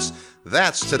Chance.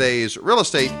 That's today's real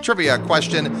estate trivia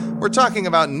question. We're talking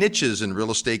about niches in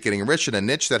real estate, getting rich in a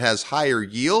niche that has higher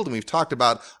yield. And we've talked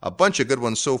about a bunch of good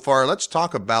ones so far. Let's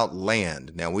talk about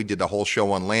land. Now, we did a whole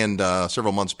show on land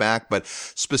several months back, but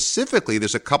specifically,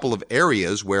 there's a couple of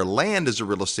areas where land as a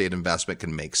real estate investment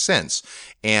can make sense.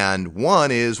 And one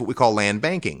is what we call land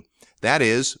banking. That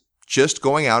is just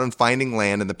going out and finding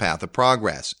land in the path of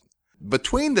progress.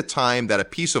 Between the time that a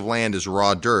piece of land is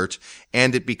raw dirt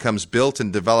and it becomes built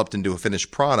and developed into a finished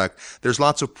product, there's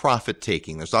lots of profit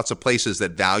taking. There's lots of places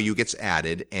that value gets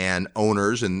added and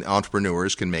owners and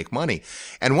entrepreneurs can make money.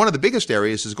 And one of the biggest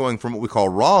areas is going from what we call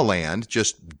raw land,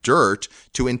 just dirt,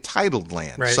 to entitled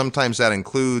land. Right. Sometimes that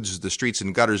includes the streets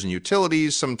and gutters and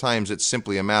utilities. Sometimes it's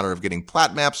simply a matter of getting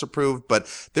plat maps approved. But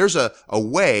there's a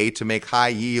way to make high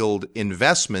yield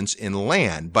investments in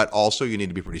land, but also you need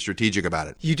to be pretty strategic about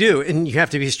it. You do, and you have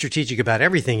to be strategic about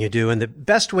everything you do. And the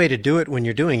best way to do it when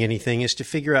you're doing anything is to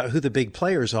figure out who the big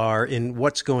players are in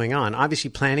what's going on. Obviously,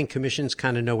 planning commissions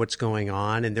kind of know what's going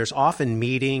on, and there's often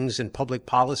meetings and public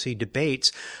policy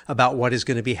debates about what is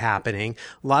going to be happening.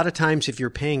 A lot of times, if you're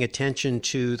paying attention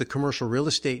to the commercial real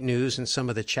estate news and some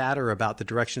of the chatter about the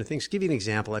direction of things, give you an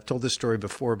example. I've told this story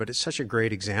before, but it's such a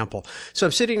great example. So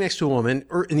I'm sitting next to a woman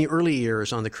in the early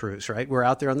years on the cruise, right? We're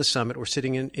out there on the summit. We're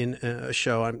sitting in a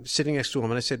show. I'm sitting next to a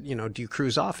woman. I said, do you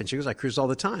cruise often? She goes, I cruise all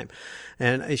the time.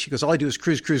 And she goes, all I do is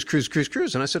cruise.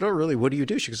 And I said, oh, really? What do you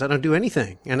do? She goes, I don't do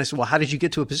anything. And I said, well, how did you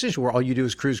get to a position where all you do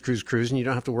is cruise, and you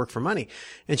don't have to work for money?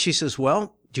 And she says,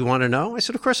 well, do you want to know? I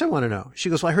said, of course I want to know. She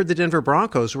goes, well, I heard the Denver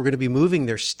Broncos were going to be moving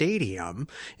their stadium.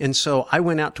 And so I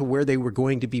went out to where they were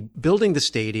going to be building the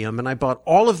stadium, and I bought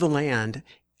all of the land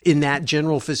in that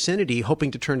general vicinity,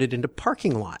 hoping to turn it into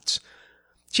parking lots.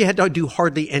 She had to do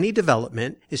hardly any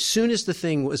development. As soon as the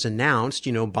thing was announced,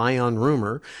 buy on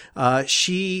rumor,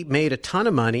 she made a ton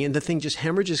of money, and the thing just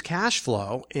hemorrhages cash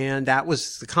flow. And that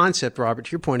was the concept, Robert,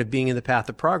 to your point of being in the path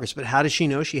of progress. But how does she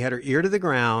know? She had her ear to the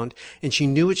ground, and she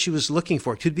knew what she was looking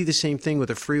for. It could be the same thing with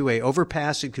a freeway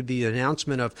overpass. It could be an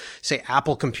announcement of, say,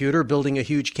 Apple Computer building a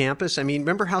huge campus. I mean,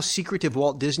 remember how secretive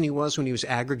Walt Disney was when he was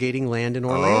aggregating land in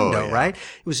Orlando, right?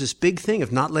 It was this big thing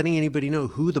of not letting anybody know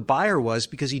who the buyer was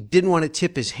because he didn't want to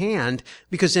tip his hand,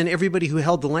 because then everybody who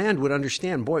held the land would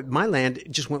understand, boy, my land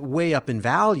just went way up in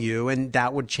value, and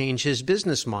that would change his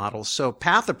business model. So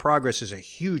path of progress is a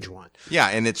huge one. Yeah,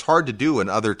 and it's hard to do in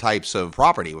other types of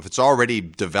property. If it's already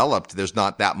developed, there's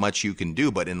not that much you can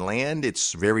do. But in land,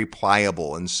 it's very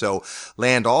pliable. And so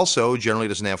land also generally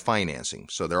doesn't have financing.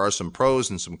 So there are some pros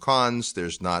and some cons.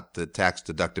 There's not the tax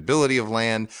deductibility of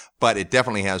land, but it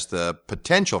definitely has the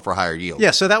potential for higher yield. Yeah,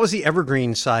 so that was the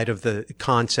evergreen side of the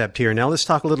concept here. Now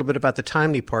let's talk a little bit about the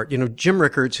timely part. Jim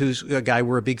Rickards, who's a guy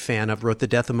we're a big fan of, wrote The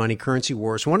Death of Money, Currency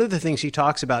Wars. One of the things he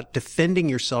talks about defending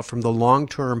yourself from the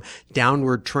long-term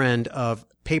downward trend of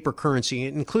paper currency,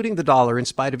 including the dollar, in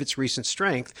spite of its recent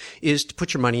strength, is to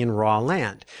put your money in raw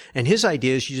land. And his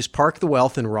idea is you just park the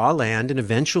wealth in raw land, and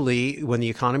eventually, when the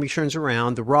economy turns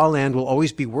around, the raw land will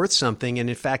always be worth something. And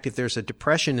in fact, if there's a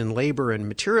depression in labor and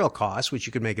material costs, which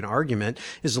you could make an argument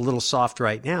is a little soft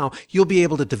right now, you'll be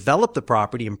able to develop the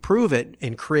property, improve it,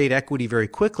 and create equity very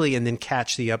quickly, and then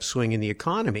catch the upswing in the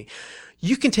economy.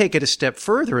 You can take it a step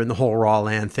further in the whole raw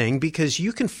land thing because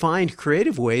you can find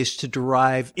creative ways to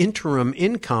derive interim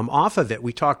income off of it.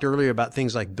 We talked earlier about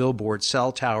things like billboards,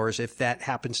 cell towers, if that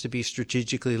happens to be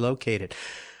strategically located.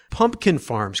 Pumpkin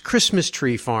farms, Christmas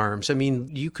tree farms. I mean,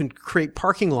 you can create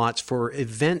parking lots for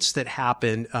events that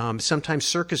happen. Sometimes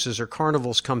circuses or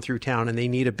carnivals come through town and they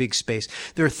need a big space.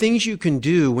 There are things you can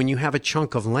do when you have a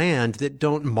chunk of land that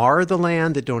don't mar the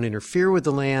land, that don't interfere with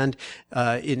the land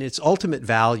in its ultimate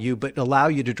value, but allow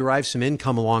you to derive some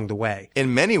income along the way.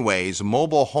 In many ways,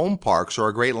 mobile home parks are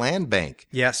a great land bank.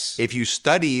 Yes. If you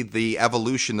study the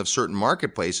evolution of certain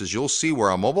marketplaces, you'll see where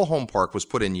a mobile home park was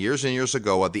put in years and years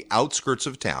ago at the outskirts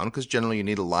of town, because generally you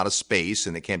need a lot of space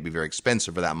and it can't be very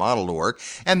expensive for that model to work.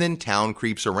 And then town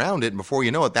creeps around it. And before you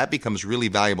know it, that becomes really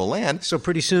valuable land. So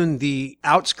pretty soon the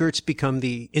outskirts become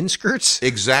the inskirts?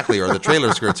 Exactly, or the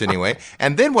trailer skirts anyway.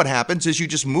 And then what happens is you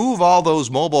just move all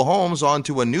those mobile homes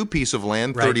onto a new piece of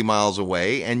land 30 miles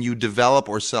away and you develop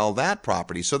or sell that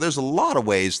property. So there's a lot of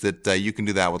ways that you can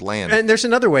do that with land. And there's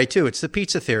another way too. It's the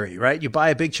pizza theory, right? You buy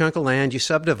a big chunk of land, you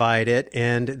subdivide it,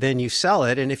 and then you sell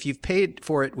it. And if you've paid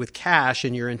for it with cash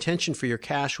and your intention for your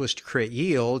cash was to create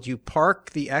yield, you park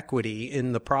the equity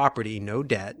in the property, no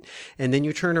debt, and then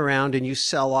you turn around and you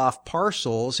sell off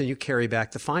parcels and you carry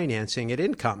back the financing at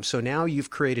income. So now you've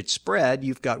created spread.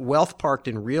 You've got wealth parked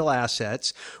in real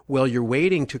assets while you're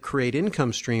waiting to create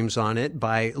income streams on it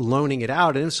by loaning it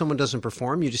out. And if someone doesn't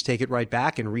perform, you just take it right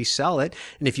back and resell it.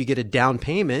 And if you get a down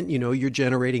payment, you're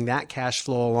generating that cash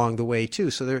flow along the way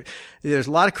too. So there's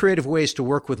a lot of creative ways to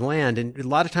work with land. And a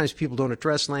lot of times people don't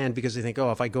address land because they think,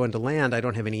 oh, if I go into land, I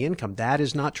don't have any income. That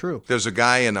is not true. There's a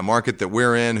guy in a market that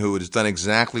we're in who has done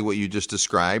exactly what you just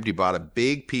described. He bought a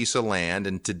big piece of land,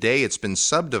 and today it's been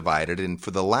subdivided. And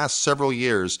for the last several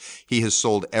years, he has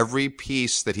sold every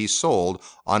piece that he sold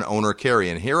on owner carry.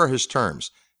 And here are his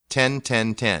terms: 10,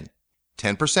 10, 10.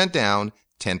 10% down,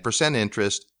 10%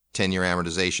 interest, 10-year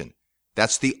amortization.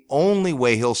 That's the only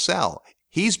way he'll sell.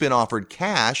 He's been offered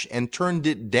cash and turned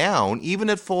it down even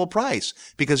at full price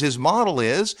because his model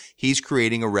is he's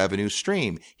creating a revenue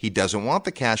stream. He doesn't want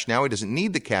the cash now. He doesn't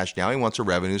need the cash now. He wants a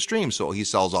revenue stream. So he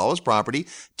sells all his property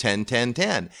 10, 10,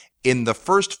 10. In the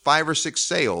first 5 or 6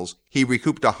 sales, he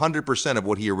recouped 100% of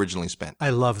what he originally spent. I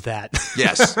love that.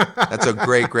 Yes, that's a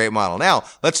great, great model. Now,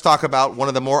 let's talk about one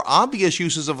of the more obvious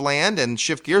uses of land and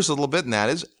shift gears a little bit, and that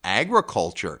is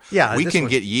agriculture. Yeah, we can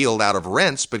get yield out of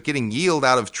rents, but getting yield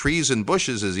out of trees and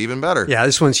bushes is even better. Yeah,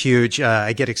 this one's huge.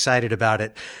 I get excited about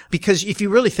it because if you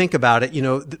really think about it,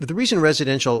 the reason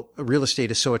residential real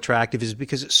estate is so attractive is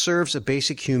because it serves a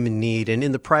basic human need. And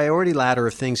in the priority ladder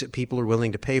of things that people are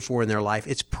willing to pay for in their life,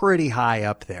 it's pretty high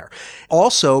up there.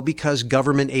 Also, because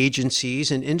government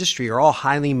agencies and industry are all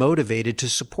highly motivated to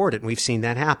support it. And we've seen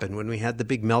that happen. When we had the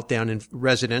big meltdown in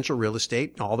residential real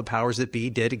estate, all the powers that be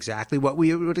did exactly what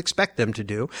we would expect them to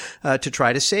do to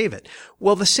try to save it.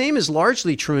 Well, the same is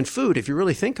largely true in food, if you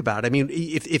really think about it. I mean,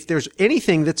 if there's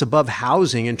anything that's above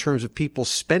housing in terms of people's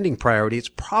spending priority, it's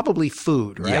probably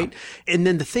food, right? Yeah. And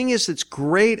then the thing is that's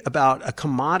great about a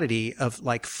commodity of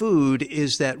like food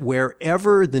is that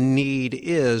wherever the need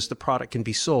is, the product can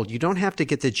be sold. You don't have to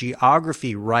get the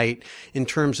geography right in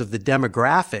terms of the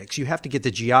demographics. You have to get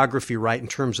the geography right in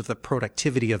terms of the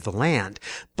productivity of the land.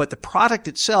 But the product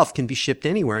itself can be shipped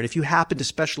anywhere. And if you happen to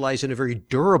specialize in a very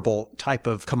durable type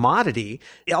of commodity,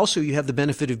 also you have the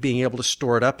benefit of being able to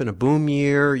store it up in a boom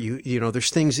year.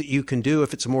 There's things that you can do.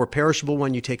 If it's a more perishable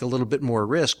one, you take a little bit more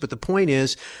risk. But the point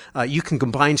is, you can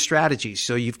combine strategies.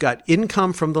 So you've got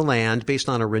income from the land based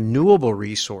on a renewable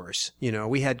resource.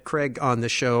 We had Craig on the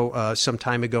show some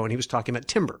time ago, and he was talking about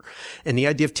timber. And the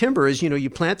idea of timber is, you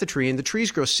plant the tree, and the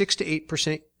trees grow 6 to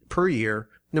 8% per year,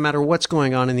 no matter what's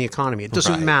going on in the economy. It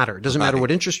doesn't matter. It doesn't matter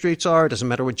what interest rates are. It doesn't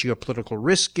matter what geopolitical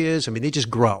risk is. I mean, they just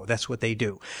grow. That's what they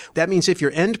do. That means if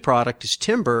your end product is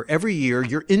timber, every year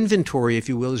your inventory, if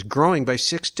you will, is growing by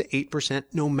 6 to 8%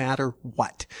 no matter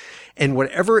what. And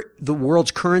whatever the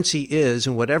world's currency is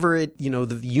and whatever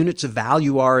the units of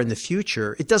value are in the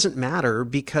future, it doesn't matter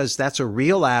because that's a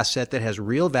real asset that has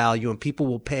real value and people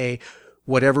will pay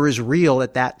whatever is real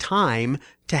at that time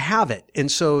to have it.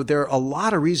 And so there are a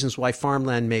lot of reasons why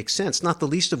farmland makes sense, not the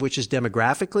least of which is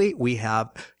demographically. We have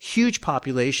huge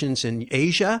populations in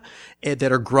Asia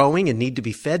that are growing and need to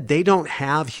be fed. They don't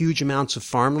have huge amounts of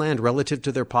farmland relative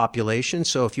to their population.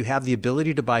 So if you have the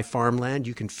ability to buy farmland,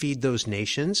 you can feed those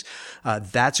nations.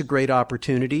 That's a great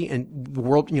opportunity. And the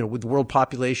world, with the world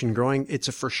population growing, it's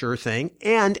a for sure thing.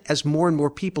 And as more and more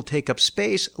people take up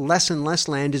space, less and less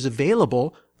land is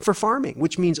available for farming,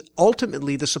 which means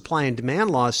ultimately the supply and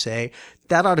demand laws say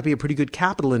that ought to be a pretty good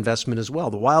capital investment as well.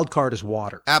 The wild card is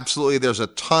water. Absolutely. There's a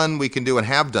ton we can do and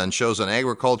have done shows on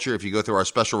agriculture. If you go through our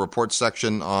special reports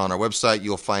section on our website,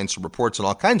 you'll find some reports on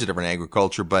all kinds of different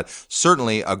agriculture, but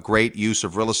certainly a great use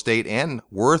of real estate and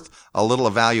worth a little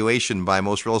evaluation by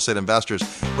most real estate investors.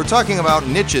 We're talking about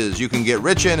niches you can get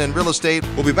rich in real estate.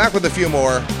 We'll be back with a few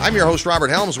more. I'm your host, Robert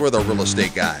Helms. We're the Real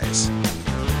Estate Guys.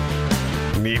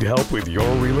 Need help with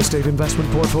your real estate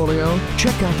investment portfolio?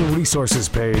 Check out the resources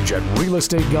page at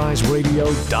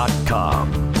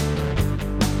realestateguysradio.com.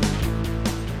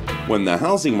 When the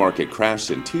housing market crashed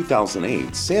in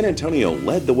 2008, San Antonio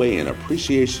led the way in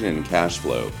appreciation and cash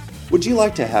flow. Would you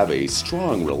like to have a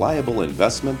strong, reliable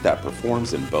investment that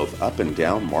performs in both up and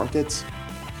down markets?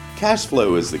 Cash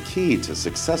flow is the key to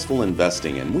successful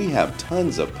investing, and we have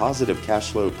tons of positive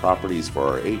cash flow properties for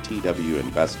our ATW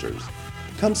investors.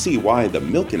 Come see why the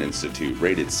Milken Institute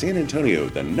rated San Antonio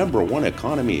the #1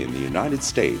 economy in the United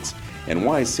States, and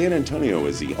why San Antonio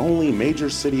is the only major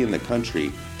city in the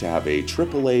country to have a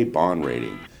AAA bond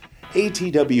rating.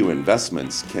 ATW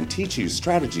Investments can teach you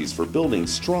strategies for building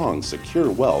strong,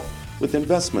 secure wealth with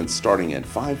investments starting at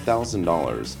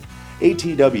 $5,000.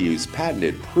 ATW's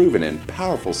patented, proven, and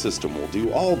powerful system will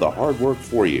do all the hard work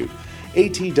for you.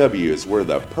 ATW is where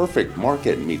the perfect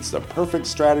market meets the perfect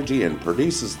strategy and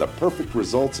produces the perfect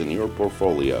results in your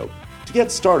portfolio. To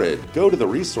get started, go to the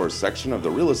resource section of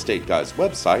the Real Estate Guys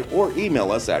website or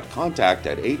email us at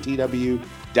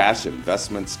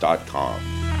contact@atw-investments.com.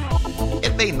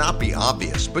 It may not be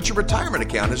obvious, but your retirement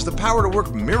account has the power to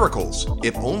work miracles,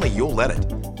 if only you'll let it.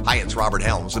 Hi, it's Robert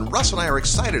Helms, and Russ and I are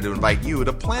excited to invite you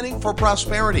to Planning for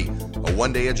Prosperity, a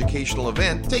one-day educational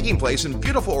event taking place in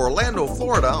beautiful Orlando,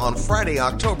 Florida on Friday,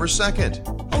 October 2nd.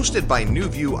 Hosted by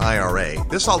NewView IRA,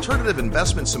 this alternative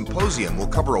investment symposium will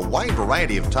cover a wide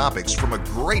variety of topics from a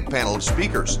great panel of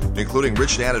speakers, including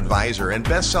Rich Dad advisor and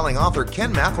best-selling author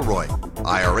Ken McElroy,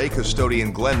 IRA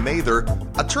custodian Glenn Mather,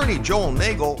 attorney Joel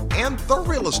Nagel, and the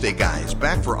Real Estate Guys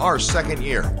back for our second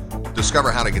year. Discover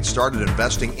how to get started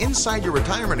investing inside your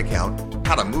retirement account,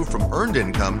 how to move from earned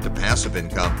income to passive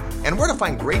income, and where to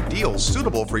find great deals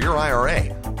suitable for your IRA.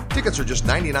 Tickets are just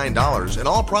 $99, and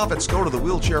all profits go to the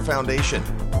Wheelchair Foundation.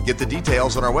 Get the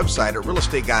details on our website at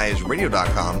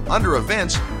realestateguysradio.com under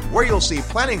events, where you'll see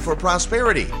Planning for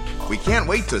Prosperity. We can't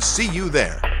wait to see you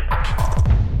there.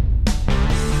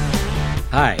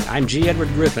 Hi, I'm G. Edward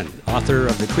Griffin, author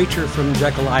of The Creature from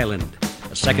Jekyll Island,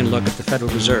 a second look at the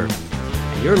Federal Reserve.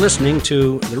 And you're listening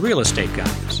to The Real Estate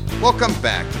Guys. Welcome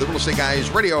back to the Real Estate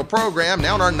Guys radio program,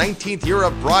 now in our 19th year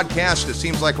of broadcast. It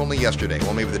seems like only yesterday,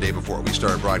 well, maybe the day before we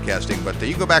started broadcasting, but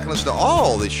you can go back and listen to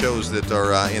all the shows that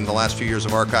are in the last few years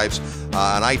of archives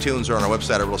on iTunes or on our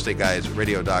website at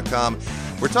realestateguysradio.com.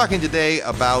 We're talking today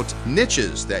about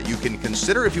niches that you can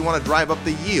consider if you want to drive up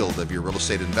the yield of your real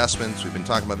estate investments. We've been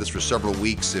talking about this for several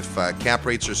weeks. If cap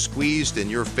rates are squeezed in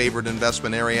your favorite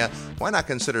investment area, why not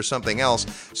consider something else?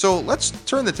 So let's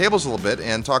turn the tables a little bit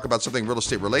and talk about something real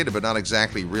estate related, but not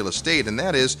exactly real estate, and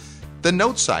that is the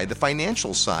note side, the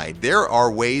financial side. There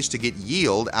are ways to get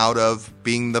yield out of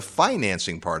being the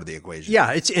financing part of the equation.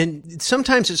 Yeah, and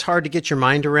sometimes it's hard to get your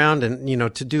mind around,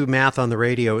 and to do math on the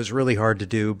radio is really hard to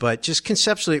do, but just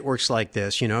conceptually it works like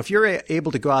this. If you're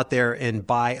able to go out there and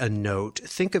buy a note,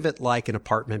 think of it like an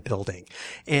apartment building,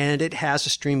 and it has a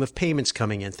stream of payments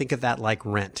coming in. Think of that like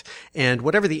rent. And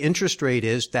whatever the interest rate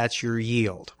is, that's your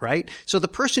yield, right? So the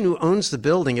person who owns the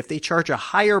building, if they charge a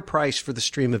higher price for the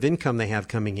stream of income they have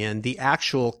coming in, the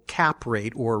actual cap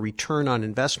rate or return on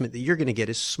investment that you're going to get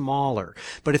is smaller.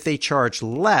 But if they charge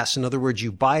less, in other words,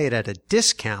 you buy it at a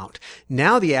discount,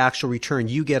 now the actual return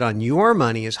you get on your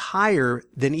money is higher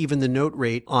than even the note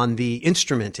rate on the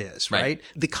instrument is, right?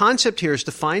 The concept here is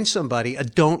to find somebody, a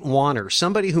don't-wanter,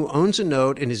 somebody who owns a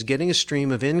note and is getting a stream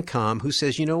of income who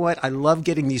says, you know what, I love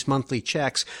getting these monthly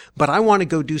checks, but I want to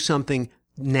go do something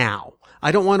now.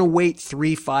 I don't want to wait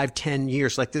 3, 5, 10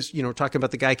 years like this, talking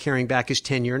about the guy carrying back his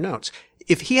 10-year notes.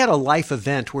 if he had a life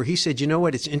event where he said, you know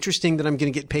what, it's interesting that I'm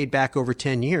going to get paid back over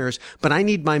 10 years, but I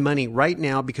need my money right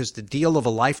now because the deal of a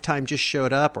lifetime just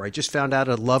showed up, or I just found out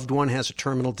a loved one has a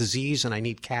terminal disease and I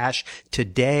need cash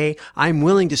today, I'm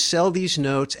willing to sell these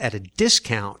notes at a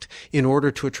discount in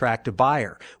order to attract a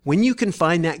buyer. When you can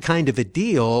find that kind of a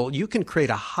deal, you can create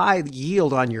a high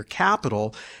yield on your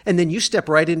capital, and then you step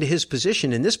right into his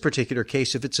position. In this particular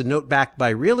case, if it's a note backed by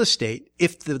real estate,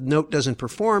 if the note doesn't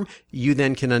perform, you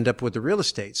then can end up with the real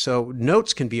estate. So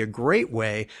notes can be a great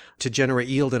way to generate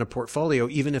yield in a portfolio,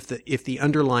 even if the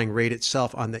underlying rate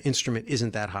itself on the instrument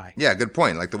isn't that high. Yeah, good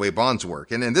point, like the way bonds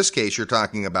work. And in this case, you're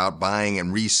talking about buying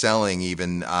and reselling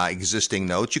even existing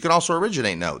notes. You can also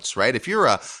originate notes, right? If you're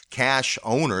a cash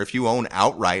owner, if you own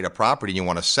outright a property and you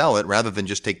want to sell it rather than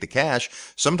just take the cash,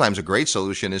 sometimes a great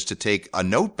solution is to take a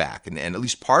note back and at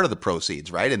least part of the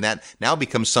proceeds, right? And that now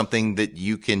becomes something that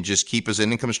you can just keep as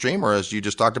an income stream, or as you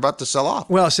just talked about, to sell off.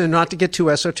 Well, so not to get too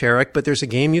esoteric, but there's a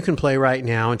game you can play right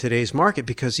now in today's market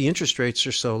because the interest rates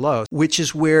are so low, which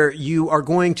is where you are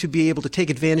going to be able to take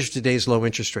advantage of today's low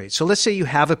interest rates. So let's say you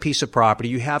have a piece of property,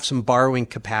 you have some borrowing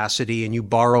capacity, and you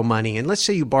borrow money, and let's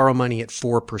say you borrow money at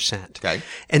 4%. Okay.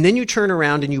 And then you turn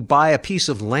around and you buy a piece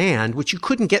of land which you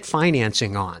couldn't get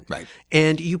financing on. Right.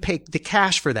 And you pay the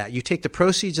cash for that. You take the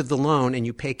proceeds of the loan and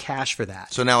you pay cash for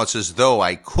that. So now it's as though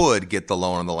I could get the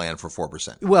loan on the land for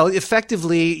 4%. Well,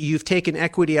 effectively, you've taken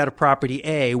equity out of property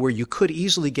A where you could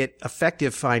easily get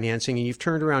effective financing, and you've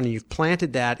turned around and you've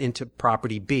planted that into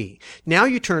property B. Now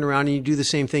you turn around and you do the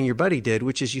same thing your buddy did,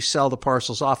 which is you sell the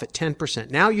parcels off at 10%.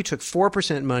 Now you took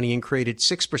 4% money and created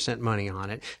 6% money on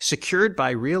it, secured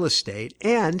by real estate,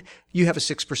 and you have a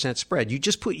 6% spread. You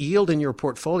just put yield in your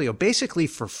portfolio basically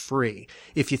for free.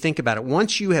 If you think about it,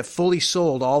 once you have fully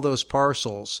sold all those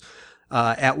parcels,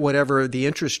 at whatever the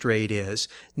interest rate is,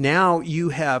 now you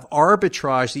have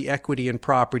arbitraged the equity in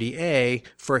property A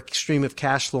for a stream of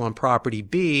cash flow on property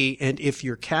B. And if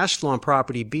your cash flow on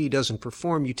property B doesn't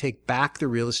perform, you take back the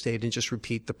real estate and just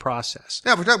repeat the process.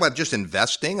 Now, if we're talking about just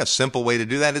investing, a simple way to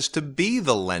do that is to be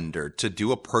the lender, to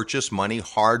do a purchase money,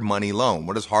 hard money loan.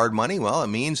 What is hard money? Well, it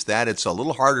means that it's a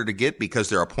little harder to get because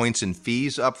there are points and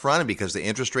fees up front and because the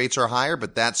interest rates are higher,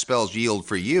 but that spells yield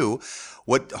for you.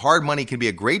 What hard money can be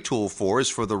a great tool for is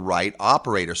for the right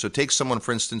operator. So take someone,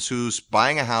 for instance, who's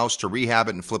buying a house to rehab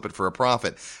it and flip it for a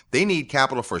profit. They need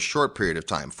capital for a short period of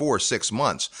time, 4 or 6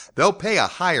 months. They'll pay a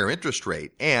higher interest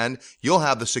rate, and you'll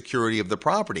have the security of the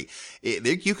property.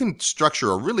 You can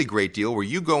structure a really great deal where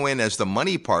you go in as the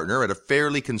money partner at a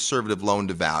fairly conservative loan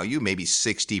to value, maybe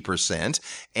 60%,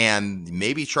 and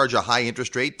maybe charge a high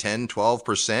interest rate, 10,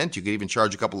 12%. You could even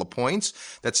charge a couple of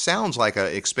points. That sounds like an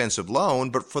expensive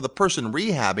loan, but for the person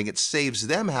rehabbing, it saves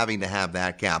them having to have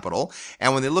that capital.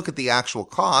 And when they look at the actual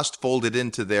cost folded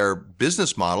into their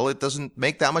business model, it doesn't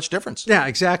make that much difference. Yeah,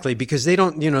 exactly. Because they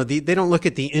don't, they don't look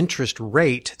at the interest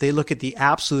rate. They look at the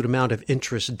absolute amount of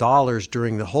interest dollars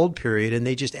during the hold period, and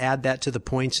they just add that to the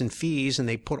points and fees, and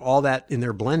they put all that in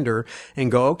their blender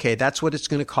and go, okay, that's what it's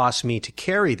going to cost me to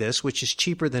carry this, which is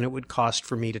cheaper than it would cost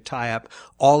for me to tie up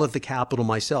all of the capital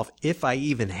myself, if I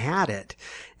even had it.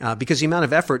 Because the amount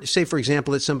of effort, say, for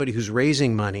example, it's somebody who's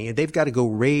raising money and they've got to go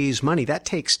raise money. That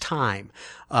takes time.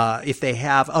 If they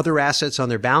have other assets on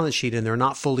their balance sheet and they're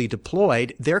not fully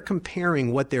deployed, they're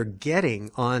comparing what they're getting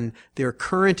on their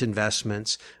current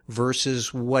investments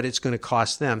versus what it's going to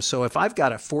cost them. So if I've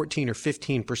got a 14 or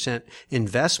 15%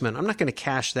 investment, I'm not going to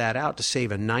cash that out to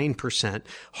save a 9%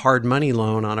 hard money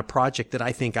loan on a project that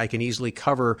I think I can easily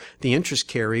cover the interest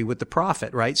carry with the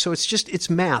profit, right? So it's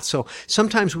math. So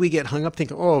sometimes we get hung up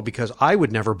thinking, oh, because I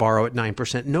would never borrow at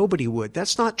 9%. Nobody would.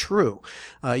 That's not true.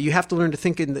 You have to learn to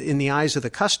think in the eyes of the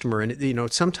customer.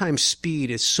 And, sometimes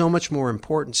speed is so much more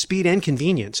important. Speed and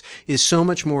convenience is so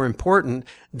much more important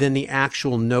than the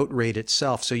actual note rate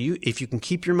itself. So if you can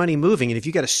keep your money moving, and if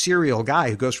you got a serial guy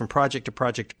who goes from project to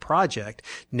project to project,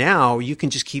 now you can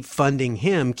just keep funding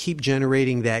him, keep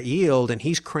generating that yield, and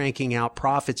he's cranking out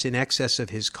profits in excess of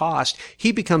his cost.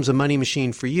 He becomes a money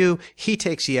machine for you. He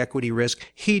takes the equity risk.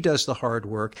 He does the hard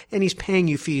work, and he's paying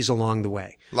you fees along the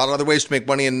way. A lot of other ways to make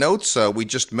money in notes. We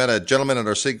just met a gentleman at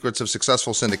our Secrets of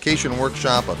Successful Syndication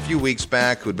workshop a few weeks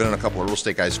back who had been on a couple of Real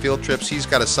Estate Guys field trips. He's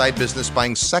got a side business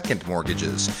buying second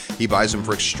mortgages. He buys them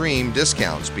for extreme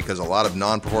discounts because a lot of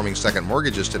non-performing second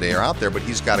mortgages today are out there, but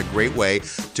he's got a great way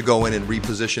to go in and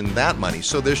reposition that money.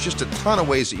 So there's just a ton of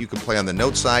ways that you can play on the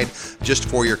note side just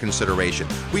for your consideration.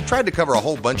 We tried to cover a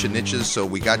whole bunch of niches, so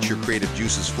we got your creative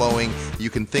juices flowing. You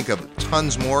can think of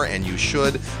tons more, and you should.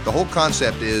 should. The whole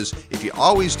concept is if you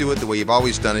always do it the way you've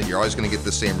always done it, you're always going to get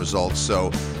the same results.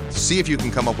 So see if you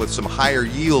can come up with some higher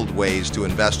yield ways to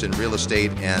invest in real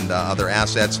estate and other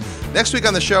assets. Next week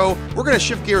on the show, we're going to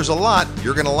shift gears a lot.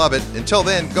 You're going to love it. Until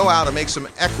then, go out and make some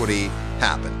equity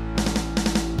happen.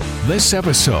 This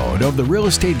episode of the Real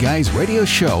Estate Guys radio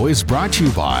show is brought to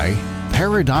you by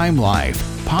Paradigm Life.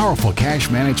 Powerful cash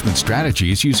management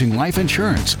strategies using life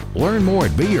insurance. Learn more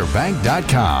at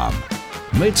beyourbank.com.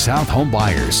 Mid-South Home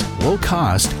Buyers.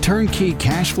 Low-cost, turnkey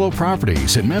cash flow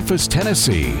properties in Memphis,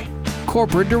 Tennessee.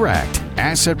 Corporate Direct.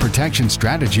 Asset protection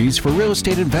strategies for real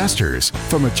estate investors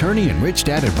from attorney and Rich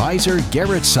Dad advisor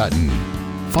Garrett Sutton.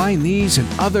 Find these and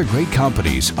other great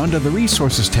companies under the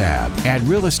Resources tab at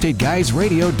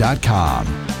realestateguysradio.com.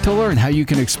 To learn how you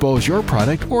can expose your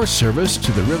product or service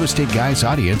to the Real Estate Guys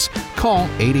audience, call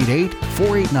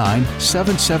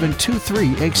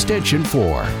 888-489-7723 extension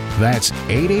 4. That's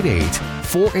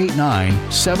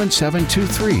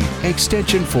 888-489-7723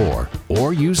 extension 4.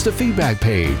 Or use the feedback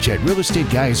page at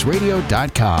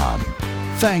realestateguysradio.com.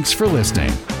 Thanks for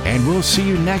listening, and we'll see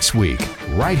you next week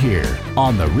right here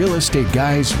on the Real Estate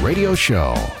Guys Radio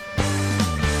Show.